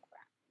be where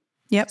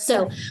you're at. Yep.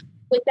 So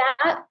with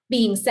that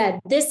being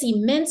said, this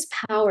immense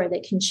power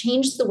that can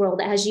change the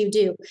world as you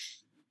do,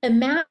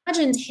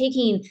 imagine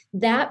taking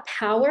that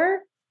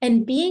power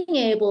and being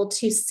able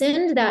to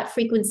send that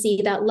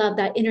frequency, that love,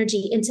 that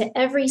energy into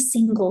every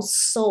single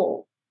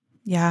soul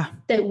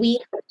that we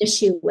have an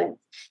issue with.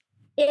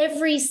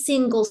 Every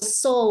single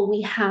soul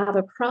we have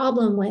a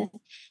problem with.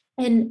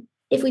 And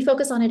if we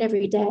focus on it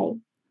every day,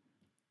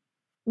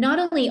 not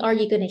only are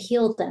you going to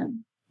heal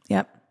them,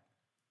 but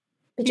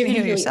you're going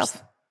to heal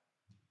yourself.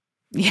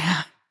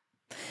 Yeah.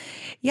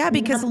 Yeah,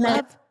 because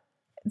love,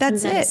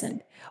 that's medicine.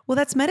 It. Well,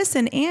 that's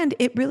medicine. And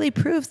it really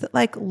proves that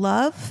like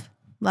love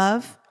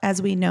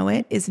as we know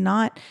it is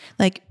not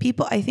like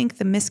people. I think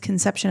the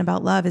misconception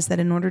about love is that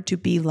in order to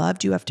be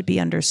loved, you have to be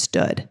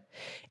understood,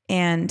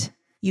 and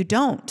you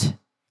don't.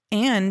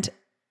 And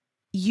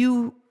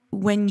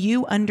when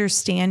you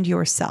understand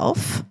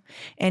yourself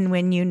and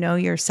when you know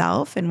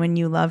yourself and when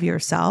you love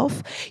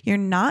yourself, you're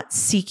not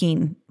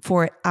seeking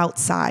for it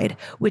outside,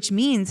 which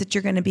means that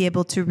you're going to be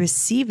able to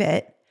receive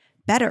it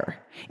better.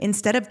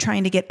 Instead of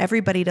trying to get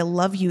everybody to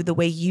love you the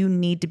way you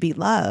need to be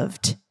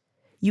loved,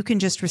 you can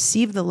just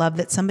receive the love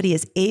that somebody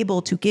is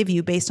able to give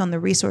you based on the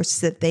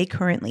resources that they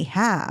currently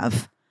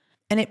have.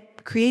 And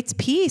it creates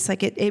peace.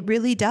 Like it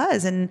really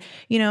does. And,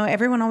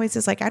 everyone always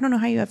is like, I don't know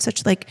how you have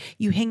such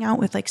you hang out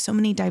with like so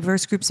many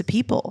diverse groups of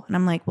people. And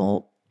I'm like,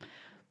 well,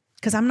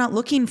 because I'm not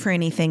looking for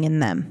anything in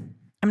them.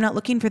 I'm not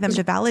looking for them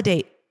to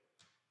validate.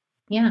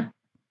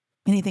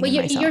 Anything in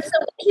myself. You're so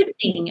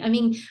interesting. I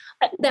mean,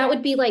 that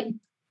would be like,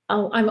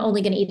 oh, I'm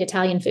only going to eat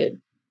Italian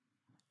food.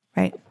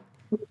 Right.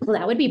 Well,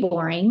 that would be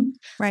boring.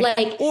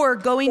 Right. Or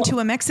going to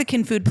a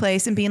Mexican food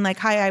place and being like,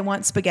 hi, I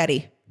want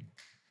spaghetti.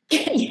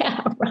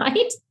 Yeah.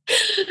 Right.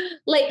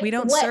 We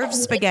don't serve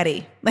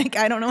spaghetti.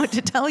 I don't know what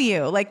to tell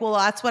you. Well,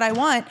 that's what I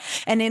want.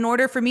 And in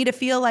order for me to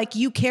feel like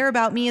you care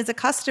about me as a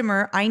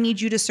customer, I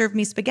need you to serve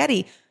me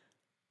spaghetti.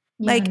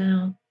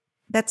 No.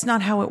 That's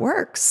not how it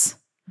works.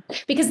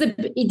 Because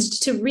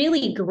to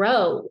really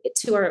grow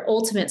to our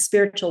ultimate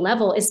spiritual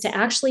level is to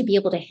actually be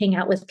able to hang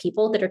out with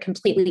people that are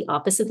completely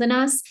opposite than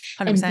us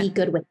 100%. And be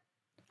good with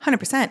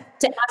 100%.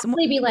 To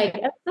actually be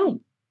like, oh.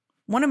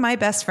 One of my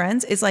best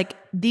friends is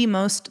the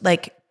most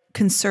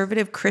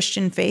conservative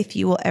Christian faith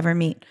you will ever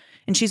meet.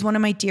 And she's one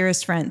of my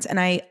dearest friends. And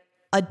I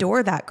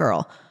adore that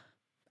girl.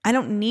 I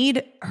don't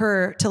need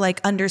her to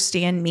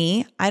understand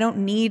me. I don't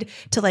need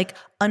to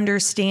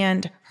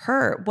understand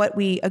her. What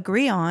we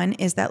agree on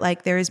is that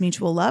there is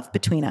mutual love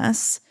between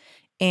us.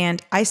 And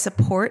I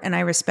support and I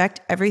respect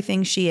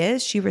everything she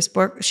is. She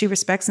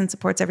respects and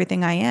supports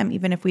everything I am,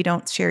 even if we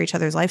don't share each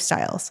other's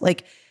lifestyles.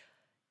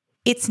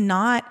 It's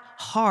not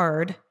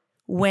hard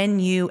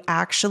when you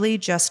actually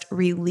just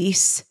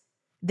release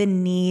the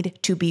need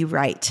to be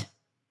right.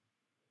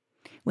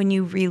 When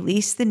you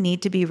release the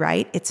need to be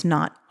right, it's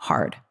not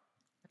hard.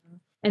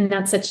 And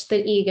that's such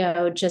the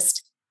ego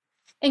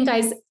and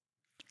guys,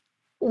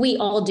 we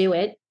all do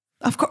it.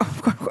 Of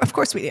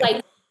course we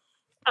do.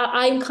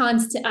 I'm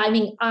constant. I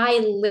mean,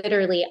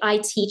 I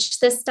teach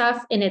this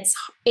stuff and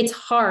it's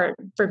hard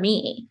for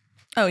me.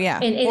 Oh yeah.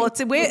 Well,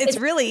 it's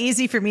really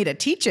easy for me to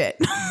teach it.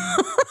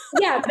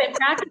 Yeah, but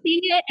practicing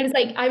it, and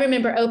it's I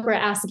remember Oprah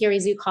asked Gary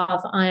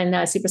Zukav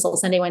on Super Soul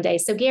Sunday one day.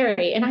 So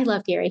Gary, and I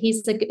love Gary.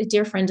 He's a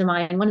dear friend of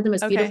mine, one of the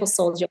most beautiful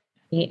souls you'll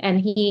meet.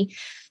 And he,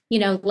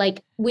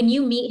 when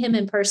you meet him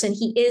in person,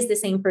 he is the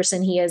same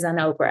person he is on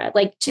Oprah.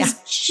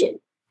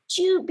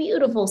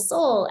 Beautiful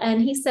soul.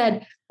 And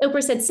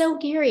Oprah said, so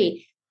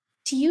Gary,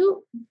 do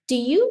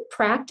you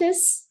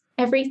practice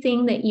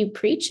everything that you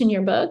preach in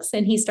your books?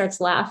 And he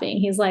starts laughing.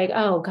 He's like,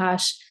 oh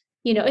gosh,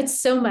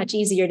 it's so much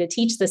easier to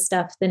teach this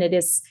stuff than it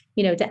is,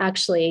 to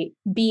actually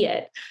be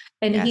it.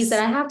 And he said,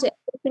 I have to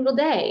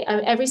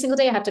every single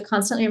day, I have to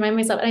constantly remind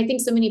myself. And I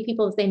think so many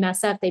people, if they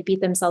mess up, they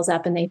beat themselves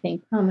up and they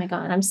think, oh my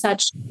God,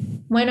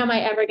 when am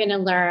I ever going to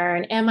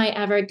learn? Am I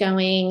ever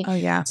going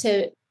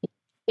to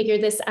figure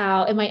this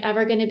out? Am I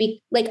ever going to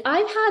be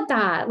I've had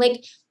that,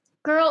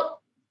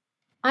 girl,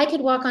 I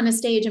could walk on a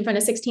stage in front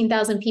of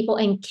 16,000 people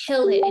and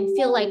kill it and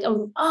feel like,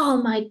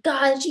 oh my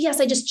gosh, yes,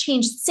 I just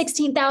changed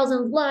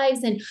 16,000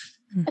 lives. And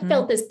I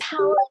felt this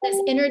power, this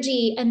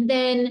energy. And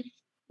then,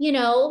 you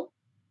know,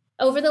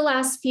 over the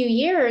last few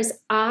years,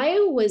 I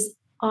was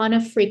on a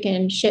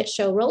freaking shit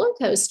show roller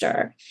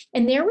coaster.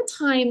 And there were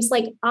times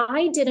like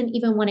I didn't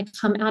even want to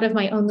come out of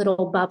my own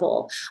little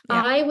bubble.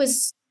 Yeah. I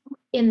was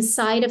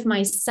inside of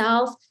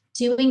myself,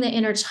 doing the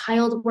inner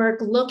child work,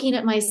 looking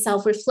at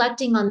myself,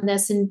 reflecting on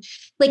this. And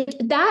like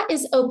that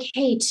is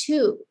okay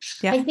too.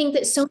 Yeah. I think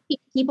that so many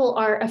people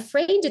are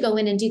afraid to go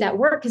in and do that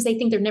work because they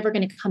think they're never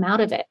going to come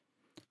out of it.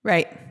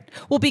 Right.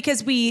 Well,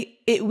 because we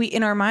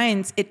in our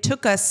minds, it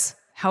took us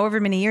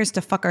however many years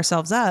to fuck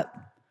ourselves up.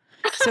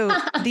 So,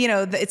 you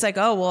know, it's like,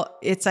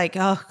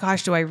 oh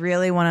gosh, do I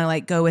really want to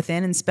like go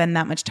within and spend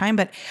that much time?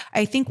 But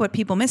I think what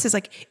people miss is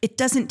like, it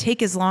doesn't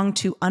take as long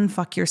to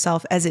unfuck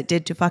yourself as it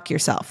did to fuck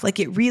yourself. Like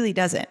it really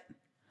doesn't.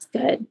 It's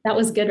good. That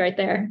was good right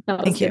there.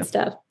 That was good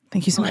stuff.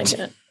 Thank you so much.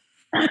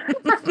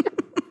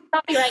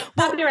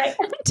 Copyright.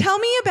 Tell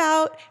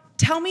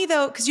me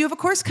though, because you have a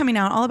course coming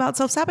out all about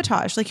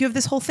self-sabotage. Like you have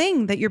this whole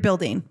thing that you're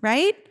building,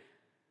 right?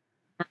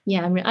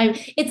 Yeah,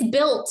 it's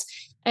built.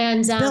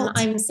 And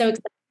I'm so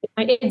excited.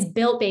 It's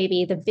built,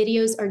 baby. The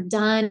videos are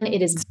done.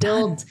 It is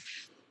built.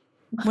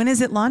 When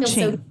is it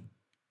launching?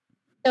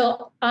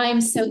 So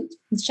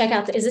check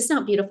out. Is this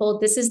not beautiful?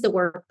 This is the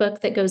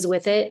workbook that goes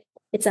with it.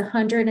 It's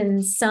 100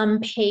 and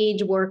some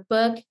page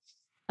workbook.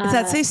 Does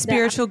that say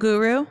spiritual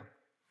guru?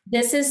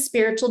 This is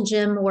spiritual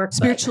gym workbook.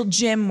 Spiritual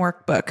gym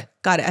workbook.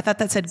 Got it. I thought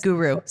that said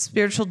guru.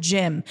 Spiritual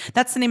gym.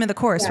 That's the name of the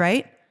course,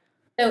 right?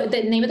 So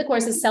the name of the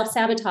course is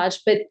self-sabotage,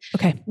 but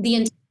the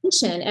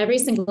intention every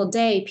single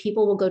day,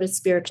 people will go to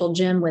spiritual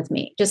gym with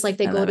me, just like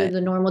they go to the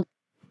normal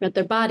at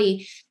their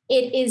body.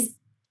 It is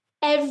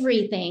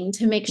everything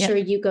to make sure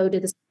you go to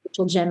the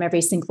spiritual gym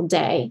every single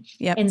day.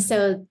 Yep. And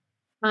so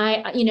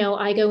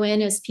I go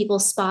in as people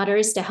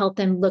spotters to help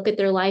them look at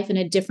their life in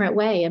a different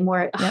way, a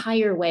more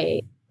higher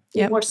way,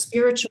 a more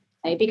spiritual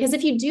way. Because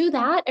if you do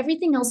that,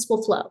 everything else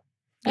will flow.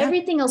 Yeah.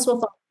 Everything else will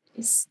fall in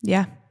place.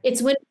 Yeah.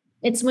 It's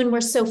when we're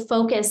so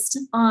focused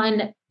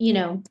on,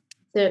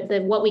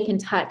 the what we can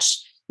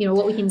touch,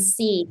 what we can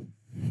see.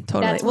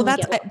 Totally. Well,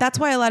 that's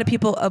why a lot of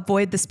people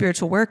avoid the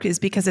spiritual work, is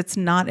because it's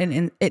not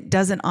it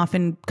doesn't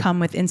often come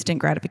with instant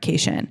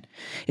gratification.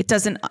 It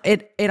doesn't,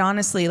 it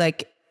honestly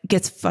like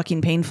gets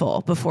fucking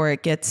painful before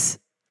it gets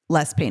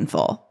less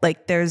painful.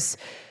 Like there's,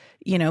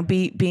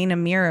 being a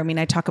mirror. I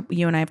mean,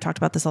 you and I have talked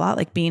about this a lot,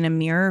 like being a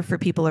mirror for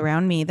people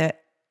around me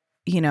that,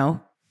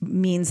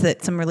 means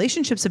that some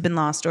relationships have been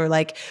lost, or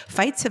like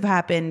fights have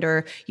happened,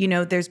 or,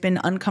 there's been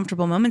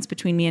uncomfortable moments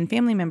between me and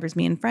family members,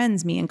 me and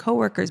friends, me and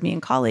coworkers, me and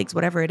colleagues,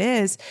 whatever it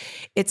is.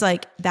 It's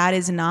like, that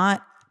is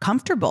not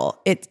comfortable.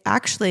 It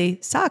actually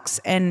sucks.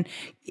 And,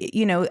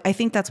 I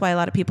think that's why a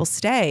lot of people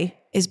stay,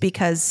 is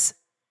because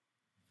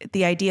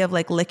the idea of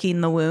like licking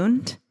the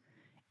wound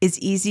is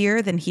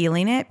easier than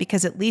healing it,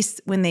 because at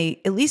least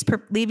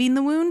leaving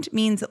the wound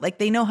means that like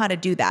they know how to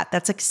do that.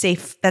 That's like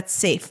safe. That's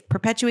safe.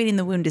 Perpetuating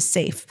the wound is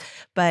safe,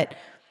 but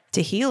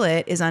to heal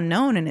it is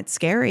unknown and it's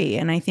scary.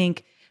 And I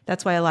think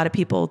that's why a lot of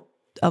people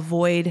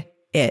avoid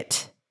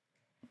it.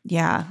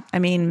 Yeah. I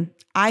mean,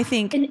 I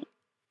think,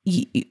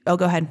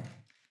 go ahead.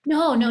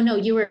 No.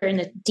 You were in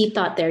a deep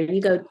thought there.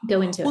 You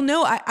go into it. Well,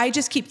 no, I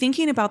just keep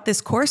thinking about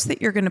this course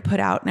that you're going to put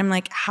out. And I'm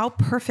like, how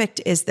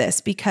perfect is this?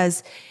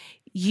 Because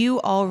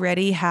you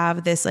already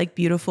have this like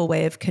beautiful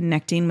way of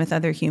connecting with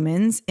other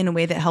humans in a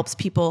way that helps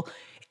people.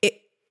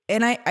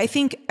 I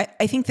think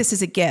this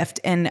is a gift.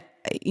 And,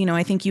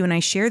 I think you and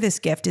I share this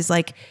gift, is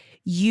like,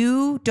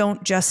 you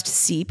don't just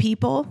see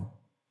people,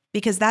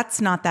 because that's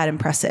not that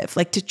impressive.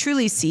 Like to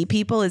truly see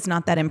people is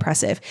not that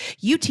impressive.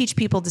 You teach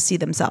people to see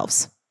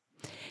themselves.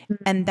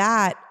 And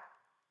that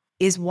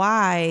is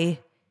why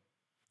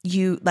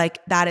you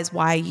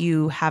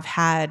have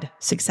had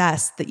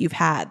success that you've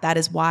had. That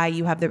is why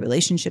you have the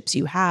relationships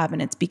you have.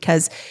 And it's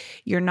because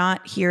you're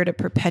not here to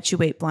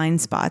perpetuate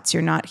blind spots.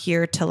 You're not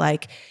here to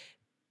like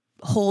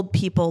hold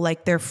people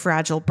like they're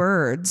fragile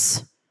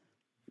birds.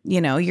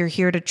 You're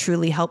here to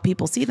truly help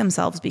people see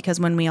themselves, because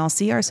when we all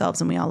see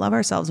ourselves and we all love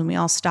ourselves and we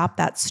all stop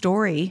that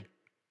story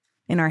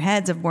in our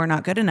heads of we're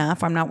not good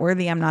enough, I'm not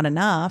worthy, I'm not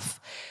enough,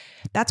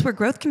 that's where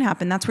growth can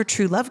happen. That's where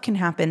true love can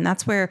happen.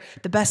 That's where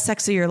the best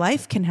sex of your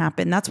life can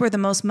happen. That's where the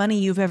most money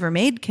you've ever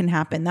made can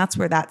happen. That's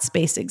where that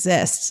space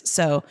exists.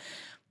 So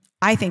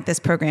I think this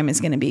program is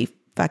going to be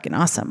fucking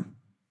awesome.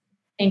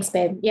 Thanks,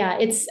 babe. Yeah.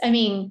 It's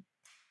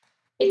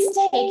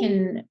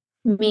taken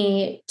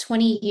me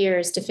 20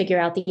 years to figure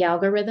out the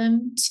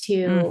algorithm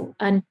to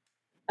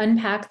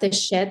unpack the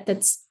shit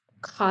that's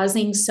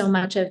causing so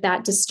much of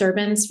that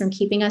disturbance from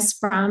keeping us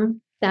from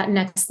that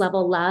next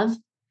level love.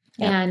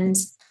 Yep. And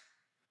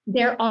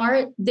there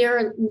are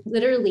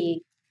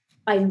literally,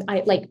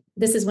 I like,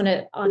 this is one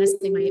of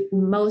honestly my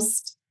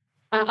most,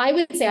 I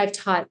would say I've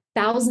taught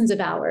thousands of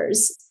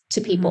hours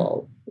to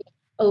people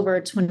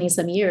over 20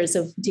 some years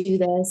of do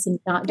this and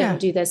don't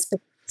do this, but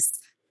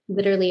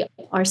literally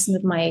are some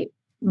of my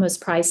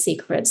most prized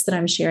secrets that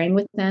I'm sharing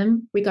with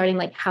them regarding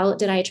like, how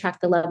did I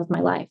attract the love of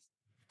my life?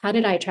 How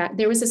did I attract?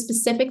 There was a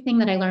specific thing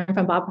that I learned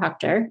from Bob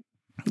Proctor.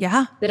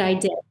 Yeah. That I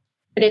did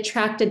that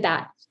attracted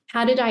that.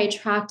 How did I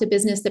attract a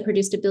business that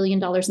produced $1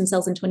 billion in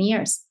sales in 20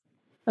 years?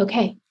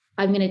 Okay.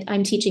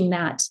 I'm teaching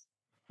that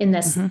in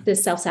this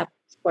self-sabotage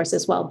course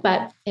as well.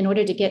 But in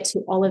order to get to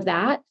all of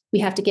that, we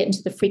have to get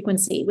into the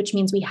frequency, which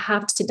means we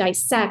have to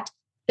dissect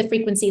the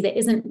frequency that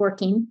isn't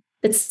working.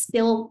 That's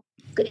still,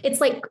 it's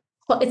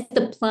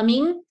the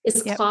plumbing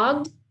is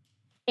clogged,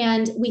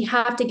 and we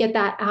have to get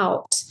that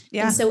out.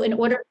 Yeah. And so in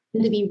order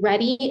to be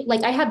ready,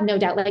 like I have no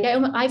doubt, like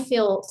I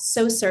feel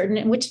so certain,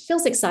 and which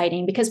feels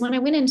exciting, because when I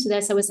went into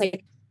this, I was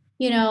like,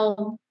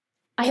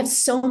 I have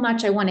so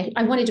much I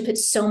wanted to put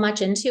so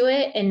much into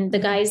it. And the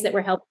guys that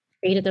were helping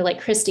create it, they're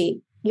like,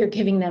 Christy, you're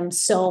giving them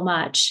so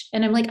much.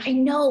 And I'm like, I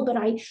know, but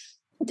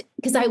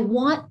because I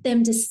want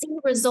them to see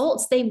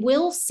results. They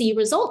will see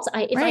results.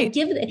 If I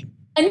give it.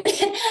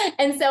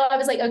 And so I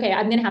was like, okay,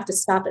 I'm going to have to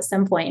stop at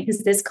some point,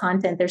 because this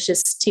content,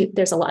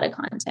 there's a lot of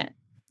content.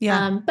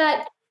 Yeah.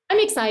 But I'm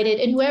excited.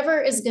 And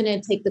whoever is going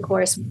to take the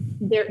course,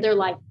 their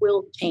life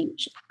will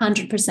change,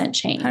 100%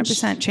 change.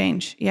 100%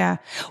 change. Yeah.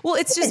 Well,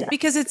 it's just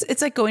because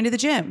it's like going to the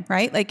gym,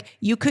 right? Like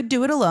you could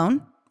do it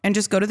alone and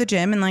just go to the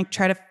gym and like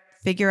try to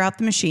figure out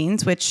the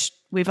machines, which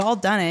we've all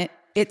done it.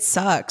 It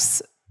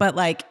sucks, but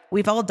like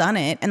we've all done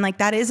it. And like,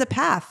 that is a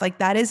path.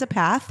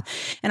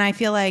 And I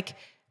feel like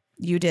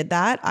you did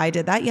that. I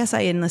did that. Yes,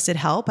 I enlisted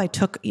help. I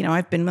took,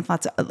 I've been with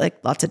lots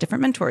of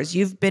different mentors.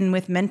 You've been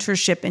with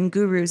mentorship and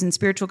gurus and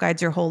spiritual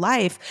guides your whole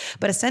life.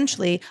 But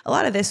essentially, a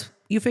lot of this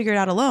you figured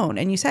out alone.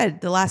 And you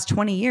said the last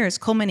 20 years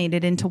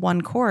culminated into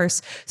one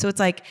course. So it's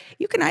like,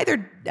 you can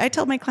I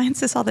tell my clients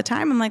this all the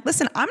time. I'm like,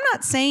 listen, I'm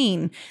not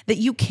saying that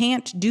you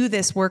can't do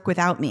this work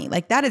without me.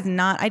 Like I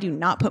do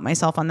not put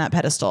myself on that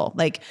pedestal.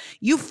 Like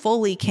you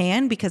fully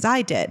can, because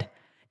I did.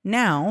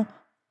 Now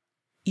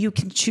you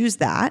can choose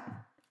that,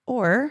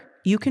 or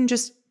you can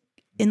just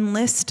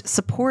enlist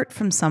support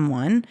from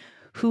someone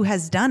who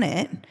has done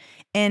it,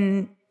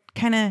 and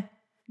kind of,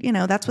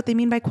 that's what they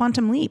mean by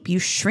quantum leap. You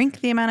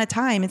shrink the amount of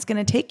time it's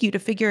going to take you to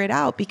figure it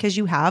out because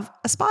you have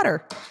a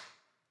spotter.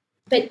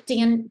 But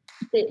Dan,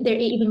 there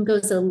even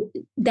goes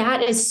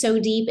that is so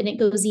deep, and it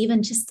goes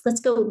let's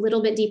go a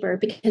little bit deeper,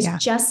 because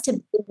just to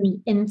be the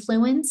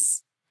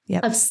influence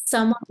of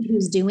someone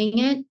who's doing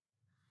it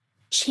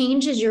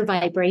changes your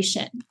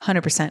vibration.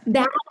 100%.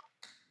 That,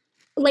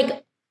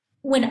 like,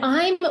 when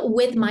I'm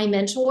with my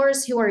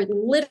mentors who are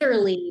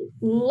literally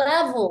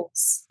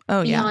levels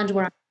beyond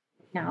where I'm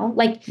now,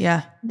 like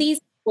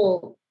these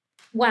people,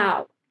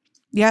 wow.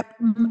 Yep.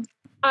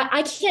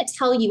 I can't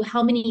tell you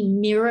how many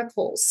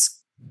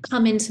miracles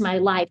come into my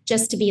life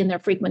just to be in their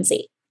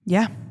frequency.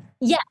 Yeah.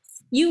 Yes.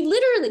 You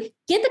literally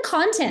get the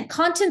content.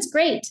 Content's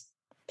great.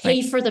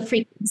 Pay for the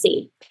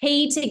frequency.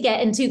 Pay to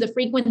get into the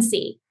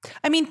frequency.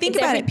 I mean, think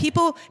about it.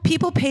 People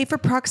pay for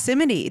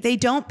proximity. They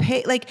don't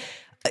pay like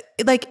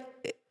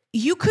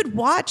you could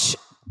watch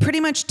pretty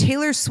much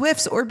Taylor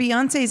Swift's or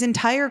Beyonce's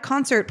entire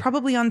concert,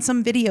 probably on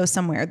some video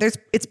somewhere.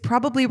 It's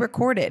probably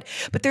recorded,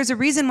 but there's a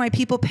reason why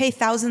people pay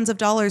thousands of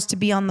dollars to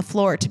be on the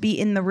floor, to be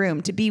in the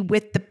room, to be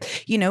with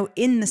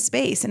in the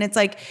space. And it's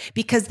like,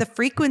 because the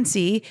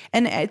frequency,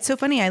 and it's so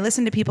funny. I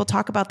listen to people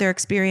talk about their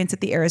experience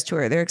at the Eras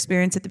tour, their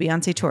experience at the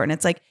Beyonce tour. And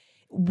it's like,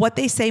 what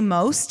they say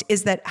most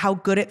is that how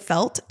good it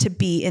felt to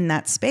be in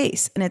that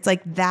space. And it's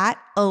like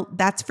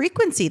that's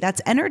frequency,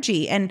 that's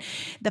energy. And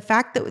the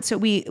fact that, so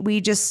we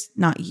just,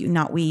 not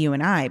you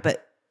and I,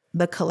 but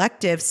the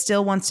collective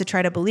still wants to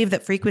try to believe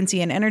that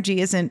frequency and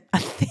energy isn't a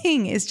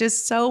thing is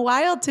just so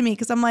wild to me.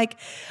 Cause I'm like,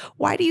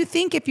 why do you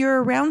think if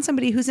you're around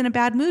somebody who's in a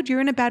bad mood,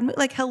 you're in a bad mood?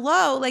 Like,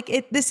 hello,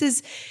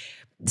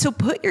 so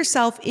put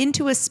yourself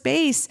into a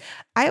space.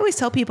 I always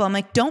tell people, I'm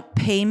like, don't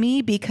pay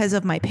me because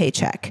of my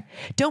paycheck.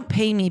 Don't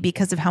pay me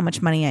because of how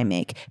much money I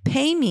make.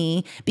 Pay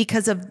me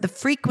because of the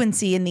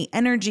frequency and the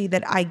energy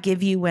that I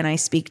give you when I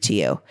speak to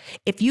you.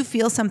 If you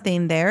feel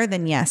something there,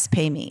 then yes,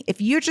 pay me. If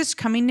you're just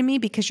coming to me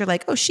because you're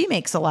like, oh, she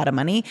makes a lot of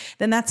money,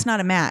 then that's not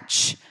a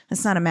match.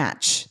 That's not a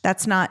match.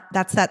 That's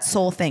that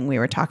soul thing we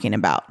were talking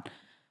about.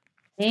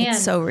 Man,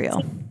 it's so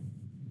real.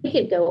 We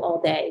could go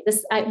all day.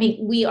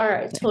 We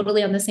are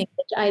totally on the same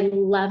page. I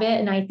love it.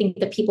 And I think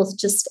that people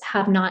just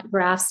have not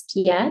grasped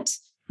yet.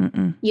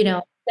 Mm-mm.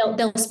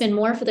 They'll spend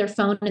more for their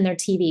phone and their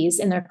TVs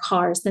and their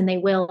cars than they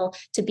will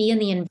to be in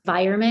the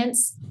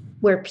environments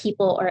where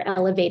people are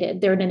elevated.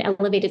 They're in an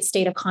elevated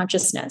state of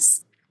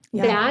consciousness.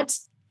 Yeah. That,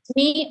 to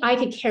me, I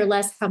could care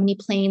less how many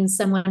planes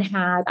someone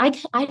had.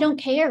 I don't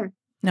care.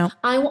 No.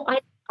 I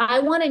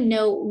want to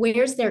know,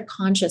 where's their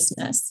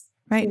consciousness?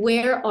 Right.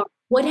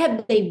 What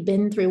have they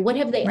been through? What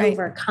have they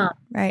overcome?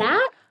 Right.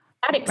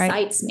 That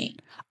excites me.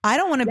 I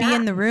don't want to be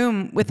in the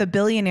room with a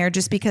billionaire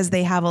just because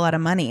they have a lot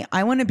of money.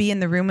 I want to be in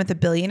the room with a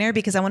billionaire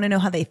because I want to know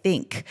how they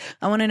think.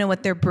 I want to know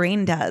what their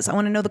brain does. I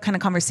want to know the kind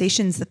of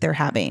conversations that they're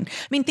having.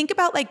 I mean, think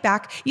about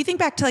you think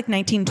back to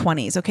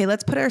 1920s. Okay.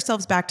 Let's put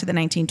ourselves back to the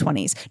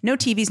 1920s. No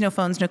TVs, no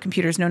phones, no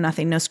computers, no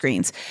nothing, no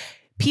screens.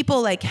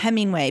 People like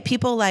Hemingway,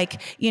 people like,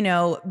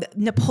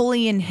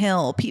 Napoleon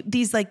Hill,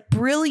 these like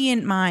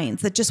brilliant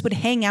minds that just would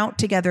hang out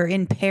together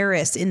in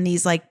Paris in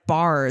these like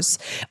bars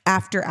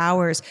after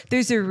hours.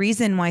 There's a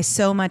reason why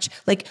so much,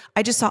 like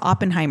I just saw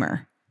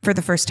Oppenheimer for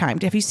the first time.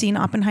 Have you seen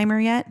Oppenheimer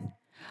yet?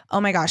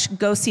 Oh my gosh,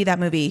 go see that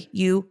movie.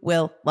 You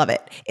will love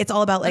it. It's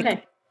all about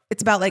like,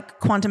 it's about like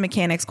quantum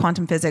mechanics,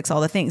 quantum physics, all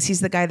the things. He's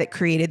the guy that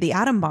created the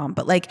atom bomb,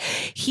 but like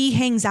he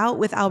hangs out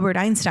with Albert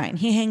Einstein.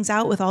 He hangs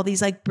out with all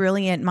these like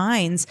brilliant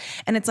minds.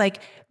 And it's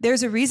like,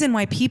 there's a reason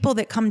why people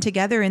that come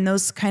together in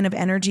those kind of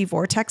energy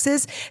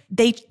vortexes,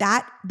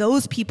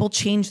 those people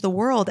change the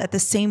world at the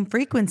same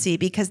frequency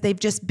because they've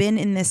just been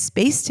in this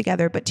space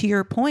together. But to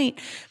your point,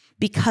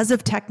 because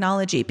of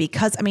technology,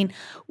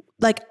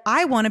 like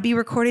I want to be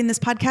recording this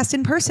podcast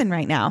in person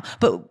right now,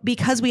 but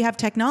because we have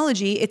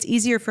technology, it's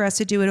easier for us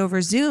to do it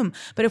over Zoom.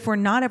 But if we're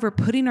not ever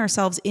putting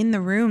ourselves in the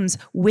rooms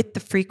with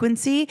the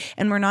frequency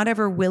and we're not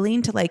ever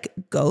willing to like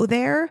go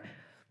there,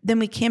 then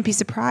we can't be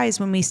surprised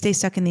when we stay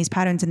stuck in these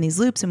patterns and these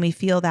loops and we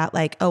feel that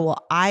like, oh,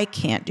 well, I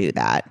can't do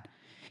that.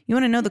 You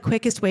want to know the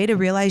quickest way to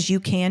realize you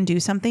can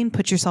do something?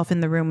 Put yourself in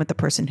the room with the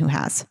person who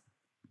has.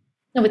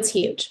 No, it's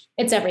huge.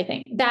 It's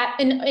everything. That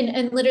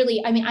and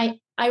literally,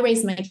 I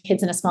raised my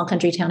kids in a small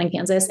country town in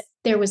Kansas.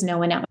 There was no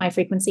one at my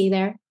frequency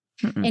there.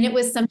 Mm-mm. And it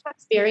was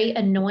sometimes very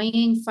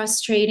annoying,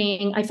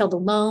 frustrating. I felt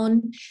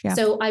alone. Yeah.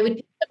 So I would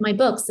pick up my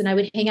books and I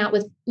would hang out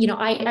with,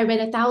 I read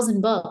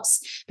 1,000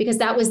 books because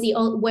that was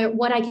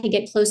what I could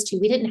get close to.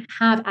 We didn't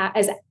have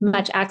as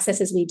much access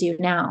as we do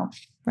now,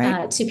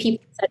 right. To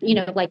people,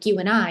 like you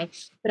and I.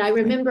 But I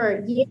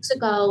remember years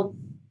ago,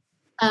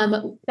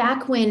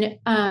 back when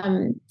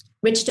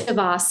Rich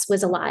DeVos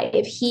was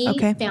alive, he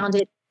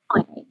founded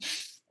Dreiling.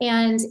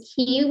 And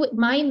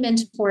my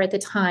mentor at the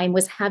time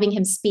was having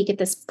him speak at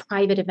this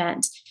private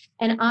event.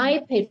 And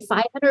I paid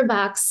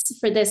 $500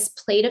 for this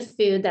plate of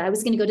food that I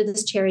was going to go to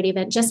this charity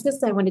event just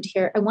because I wanted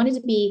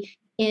to be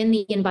in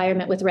the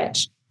environment with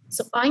Rich.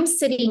 So I'm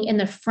sitting in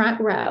the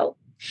front row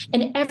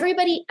and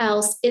everybody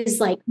else is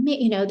like,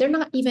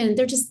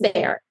 they're just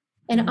there.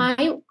 And I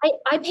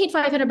paid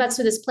 $500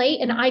 for this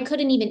plate and I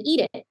couldn't even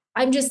eat it.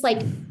 I'm just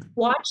like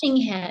watching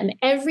him,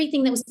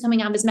 everything that was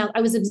coming out of his mouth.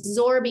 I was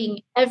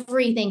absorbing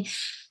everything.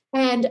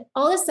 And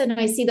all of a sudden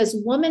I see this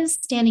woman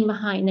standing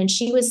behind and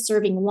she was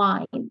serving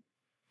wine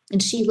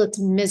and she looked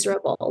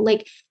miserable.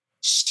 Like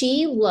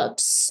she looked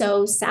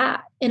so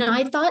sad. And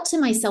I thought to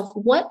myself,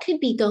 what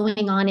could be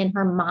going on in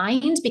her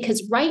mind?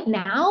 Because right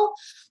now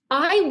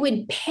I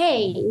would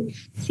pay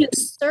to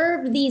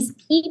serve these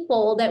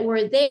people that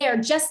were there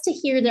just to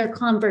hear their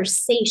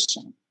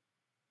conversation.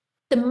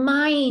 The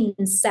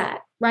mindset,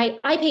 right?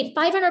 I paid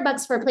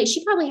 $500 for a plate.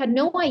 She probably had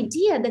no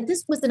idea that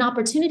this was an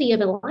opportunity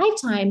of a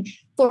lifetime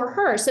for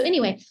her. So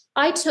anyway,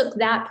 I took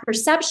that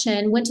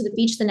perception, went to the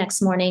beach the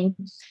next morning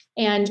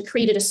and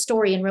created a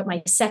story and wrote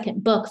my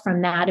second book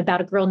from that about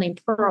a girl named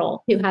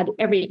Pearl who had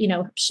every,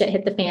 shit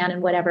hit the fan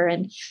and whatever.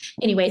 And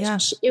anyway,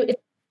 it's a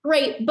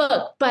great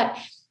book, but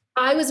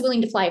I was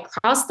willing to fly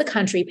across the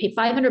country, pay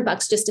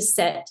 $500 just to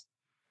sit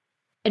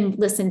and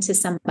listen to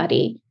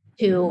somebody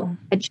who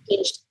had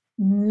changed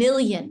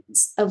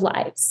millions of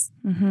lives.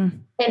 Mm-hmm.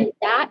 And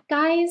that,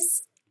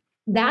 guys,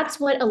 that's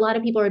what a lot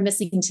of people are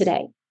missing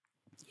today.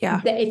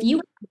 Yeah. That if you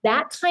have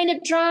that kind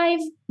of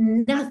drive,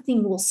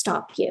 nothing will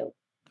stop you.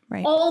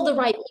 Right. All the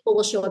right people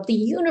will show up. The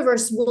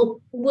universe will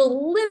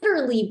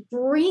literally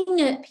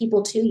bring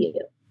people to you.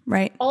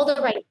 Right. All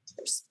the right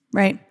answers.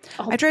 Right.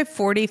 I drive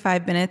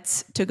 45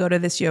 minutes to go to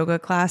this yoga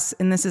class.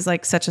 And this is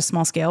like such a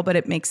small scale, but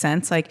it makes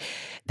sense. Like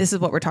this is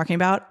what we're talking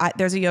about.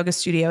 There's a yoga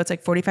studio. It's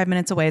like 45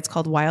 minutes away. It's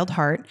called Wild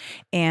Heart.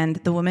 And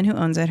the woman who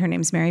owns it, her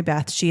name's Mary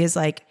Beth. She is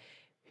like,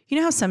 you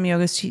know how some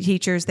yoga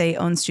teachers, they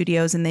own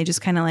studios and they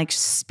just kind of like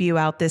spew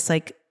out this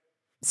like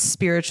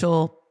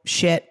spiritual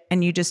shit.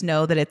 And you just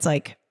know that it's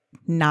like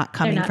not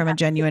coming from a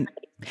genuine,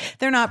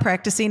 they're not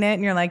practicing it.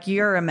 And you're like,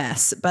 you're a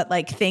mess. But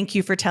like, thank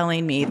you for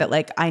telling me that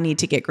like, I need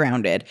to get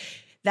grounded.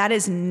 That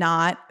is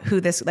not who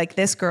this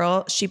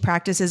girl, she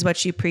practices what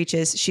she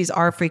preaches. She's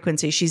our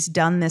frequency. She's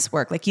done this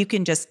work. Like you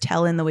can just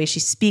tell in the way she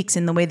speaks,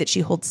 in the way that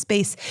she holds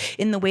space,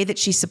 in the way that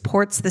she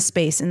supports the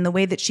space, in the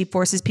way that she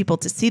forces people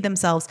to see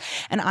themselves.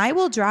 And I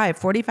will drive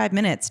 45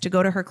 minutes to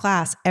go to her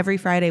class every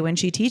Friday when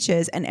she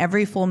teaches. And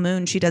every full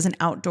moon, she does an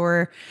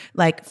outdoor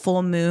like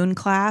full moon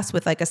class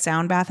with like a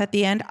sound bath at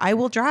the end. I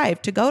will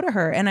drive to go to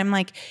her. And I'm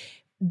like,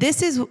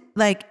 this is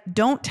like,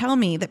 don't tell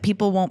me that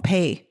people won't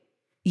pay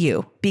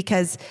you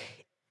because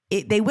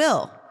they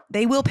will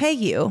pay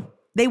you.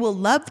 They will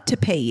love to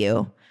pay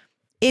you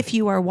if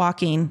you are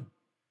walking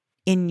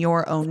in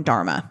your own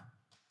dharma.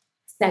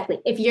 Exactly.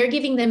 If you're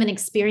giving them an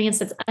experience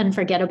that's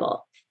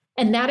unforgettable.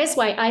 And that is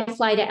why I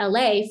fly to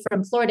LA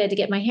from Florida to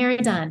get my hair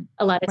done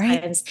a lot of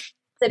times.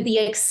 The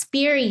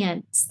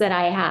experience that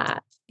I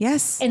have.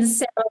 Yes. And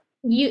so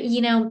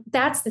you know,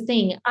 that's the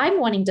thing. I'm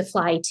wanting to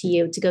fly to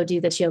you to go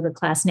do this yoga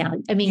class now.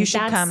 I mean, you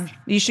should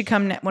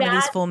come one of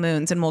these full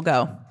moons and we'll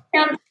go.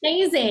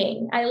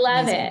 Amazing. I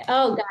love it.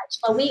 Oh gosh.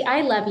 Well,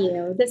 I love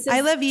you. I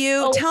love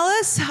you. Tell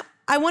us,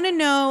 I want to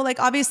know, like,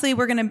 obviously I'm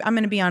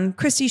going to be on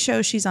Christy's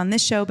show. She's on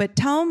this show, but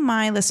tell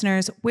my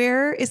listeners,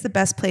 where is the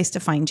best place to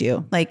find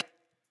you? Like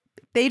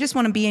they just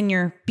want to be in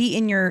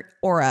your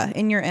aura,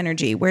 in your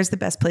energy. Where's the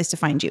best place to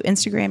find you?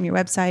 Instagram, your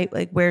website,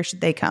 like where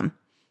should they come?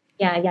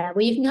 Yeah. Yeah.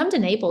 Well, you can come to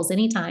Naples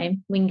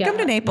anytime. We can go Come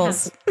to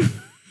Naples.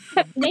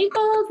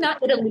 Naples,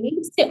 not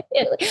Italy,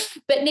 Italy,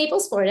 but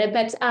Naples, Florida.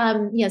 But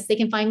yes, they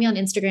can find me on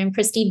Instagram,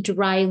 Christy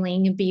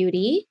Dreiling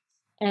Beauty,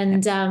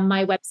 and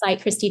my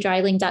website,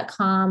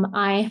 ChristyDreiling.com.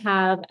 I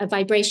have a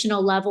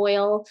vibrational love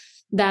oil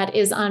that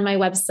is on my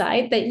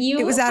website that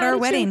It was at our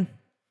wedding.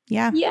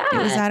 Yeah. It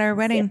was at our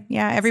wedding.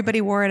 Yeah. Everybody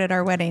wore it at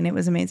our wedding. It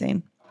was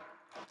amazing.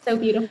 So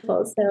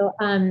beautiful. So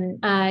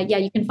yeah,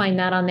 you can find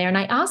that on there. And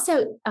I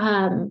also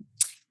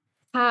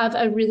have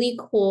a really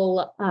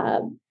cool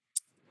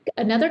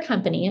another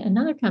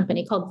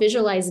company called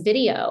Visualize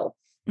Video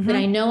that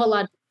I know a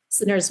lot of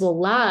listeners will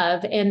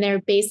love. And they're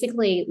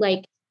basically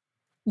like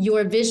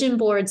your vision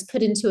boards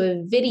put into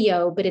a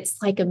video, but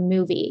it's like a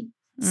movie.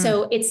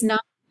 So it's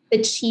not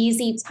the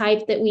cheesy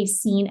type that we've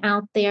seen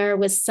out there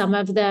with some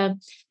of the,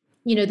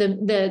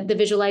 the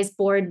visualized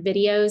board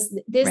videos.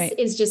 This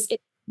is just,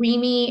 it's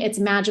dreamy, it's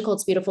magical,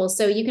 it's beautiful.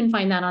 So you can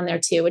find that on there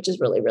too, which is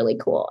really, really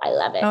cool. I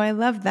love it. Oh, I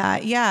love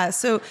that. Yeah.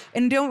 So,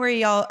 and don't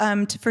worry, y'all,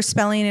 for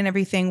spelling and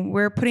everything,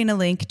 we're putting a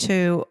link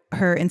to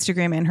her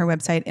Instagram and her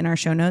website in our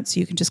show notes. So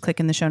you can just click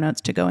in the show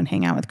notes to go and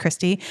hang out with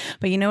Christy.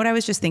 But you know what I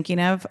was just thinking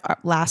of? Our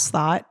last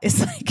thought is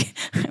like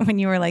when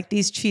you were like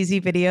these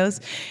cheesy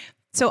videos.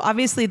 So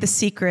obviously The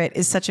Secret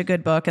is such a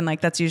good book. And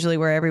like, that's usually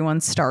where everyone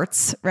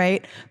starts,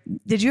 right?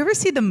 Did you ever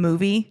see the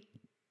movie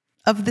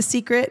of The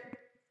Secret?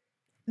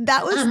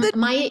 That was the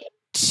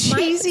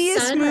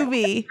cheesiest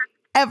movie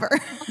ever.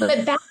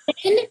 But back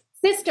then,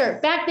 sister,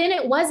 back then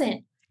it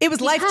wasn't. It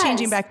was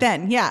life-changing back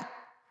then. Yeah.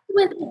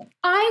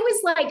 I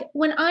was like,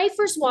 when I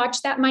first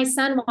watched that, my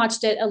son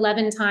watched it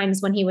 11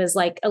 times when he was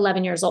like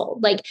 11 years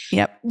old. Like,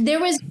 there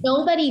was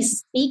nobody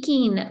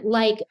speaking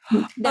like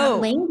that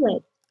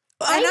language.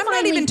 And I'm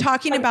not even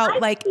talking about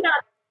like,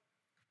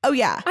 oh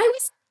yeah.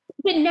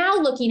 But now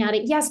looking at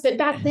it, yes. But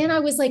back then I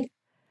was like,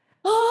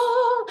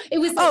 oh, it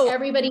was like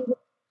everybody.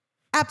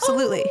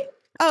 Absolutely.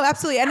 Oh,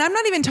 absolutely. And I'm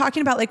not even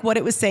talking about like what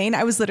it was saying.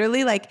 I was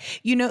literally like,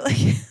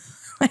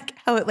 like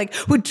how it like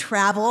would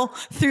travel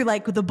through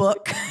like the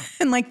book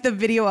and like the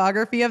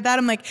videography of that.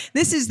 I'm like,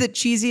 this is the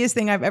cheesiest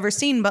thing I've ever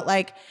seen. But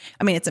like,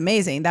 I mean, it's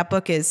amazing. That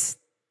book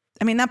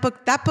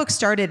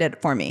started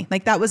it for me.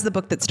 Like that was the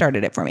book that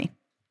started it for me.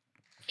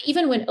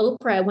 Even when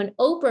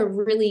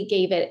Oprah really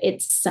gave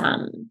it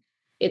some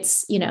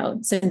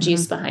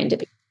juice behind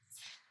it.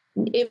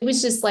 It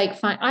was just like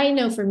fun. I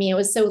know for me, it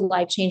was so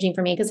life-changing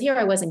for me because here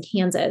I was in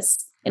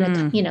Kansas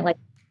and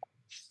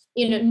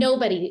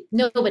nobody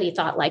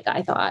thought like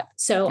I thought.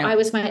 So I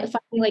was finally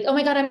like, oh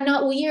my God, I'm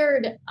not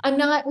weird.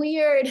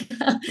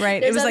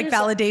 Right. It was like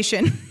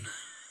validation.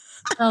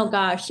 Oh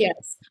gosh.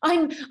 Yes.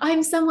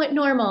 I'm somewhat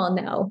normal.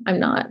 No, I'm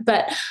not.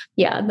 But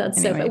yeah, that's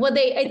anyway. So, well,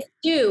 they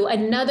do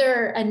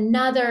another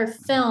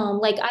film.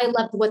 Like I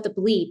loved What the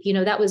Bleep,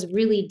 that was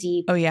really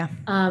deep. Oh yeah.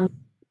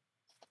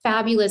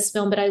 Fabulous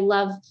film, but I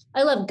love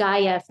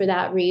Gaia for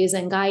that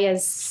reason.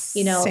 Gaia's,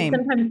 Same.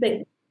 Sometimes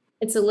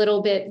it's a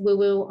little bit woo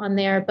woo on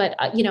there, but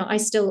I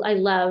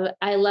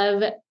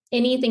love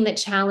anything that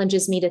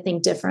challenges me to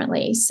think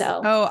differently.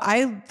 So,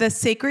 the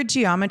Sacred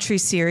Geometry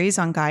series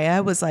on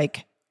Gaia was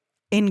like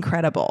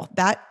incredible.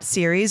 That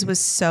series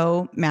was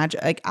so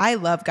magic. Like I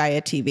love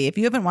Gaia TV. If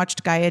you haven't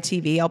watched Gaia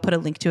TV, I'll put a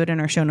link to it in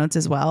our show notes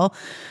as well.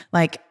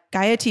 Like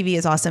Gaia TV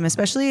is awesome,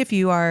 especially if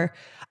you are,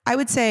 I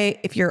would say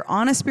if you're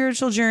on a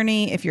spiritual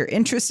journey, if you're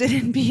interested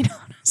in being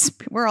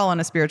we're all on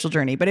a spiritual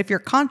journey, but if you're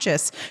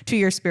conscious to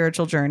your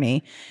spiritual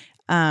journey,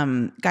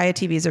 Gaia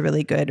TV is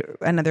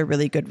another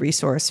really good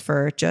resource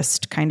for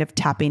just kind of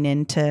tapping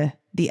into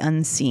the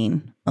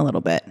unseen a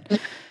little bit.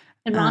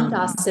 And Ram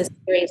Dass's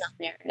series on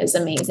there is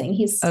amazing.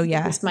 He's we've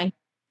got him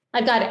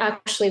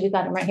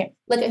right here.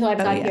 Look at who I've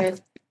got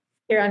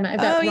here on my, I've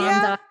got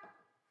Ram Dass.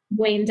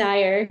 Wayne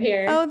Dyer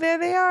here. Oh, there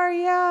they are.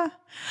 Yeah.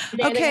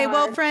 Okay.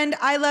 Well, friend,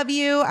 I love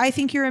you. I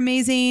think you're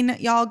amazing.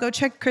 Y'all go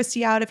check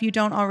Christy out if you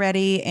don't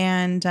already.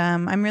 And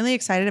I'm really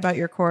excited about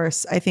your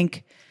course. I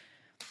think,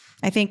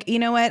 you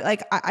know what,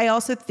 like, I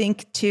also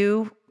think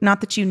too,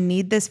 not that you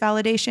need this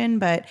validation,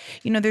 but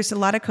there's a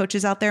lot of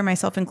coaches out there,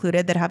 myself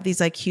included, that have these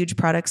like huge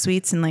product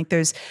suites. And like,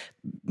 there's,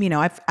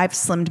 I've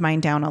slimmed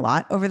mine down a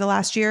lot over the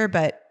last year,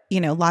 but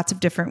lots of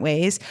different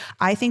ways.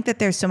 I think that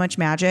there's so much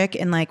magic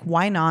and like,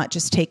 why not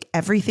just take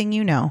everything,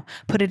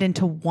 put it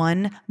into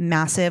one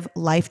massive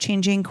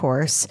life-changing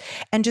course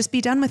and just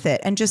be done with it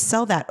and just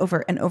sell that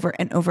over and over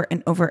and over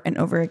and over and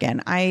over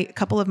again. A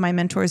couple of my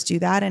mentors do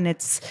that and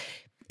it's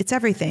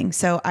everything.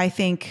 So I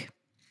think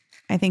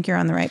you're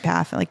on the right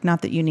path. Like,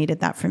 not that you needed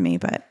that from me,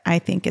 but I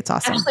think it's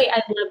awesome. Actually,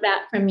 I love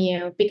that from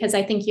you because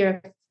I think you're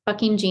a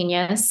fucking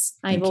genius.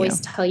 I've always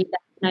tell you that.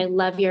 And I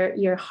love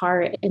your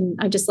heart and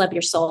I just love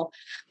your soul.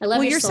 I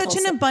love your soul. You're such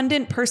an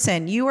abundant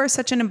person. You are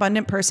such an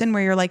abundant person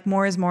where you're like,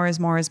 more is more is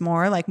more is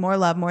more, like more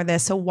love, more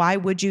this. So why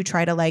would you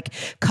try to like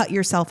cut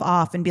yourself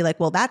off and be like,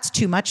 well, that's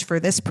too much for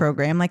this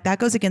program. Like that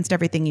goes against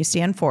everything you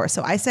stand for.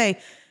 So I say,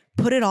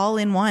 put it all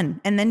in one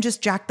and then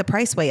just jack the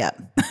price way up.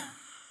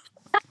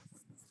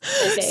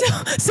 day.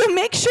 So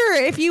make sure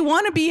if you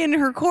want to be in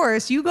her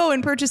course, you go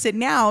and purchase it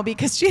now,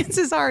 because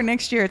chances are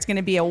next year it's going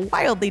to be a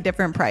wildly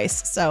different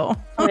price. So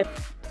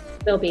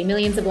there'll be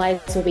millions of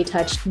lives will be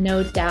touched.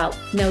 No doubt.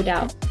 No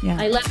doubt. Yeah.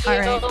 I love you. All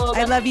right.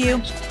 I love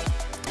you.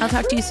 I'll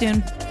talk to you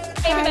soon.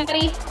 Hey,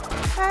 everybody.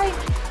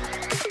 Bye.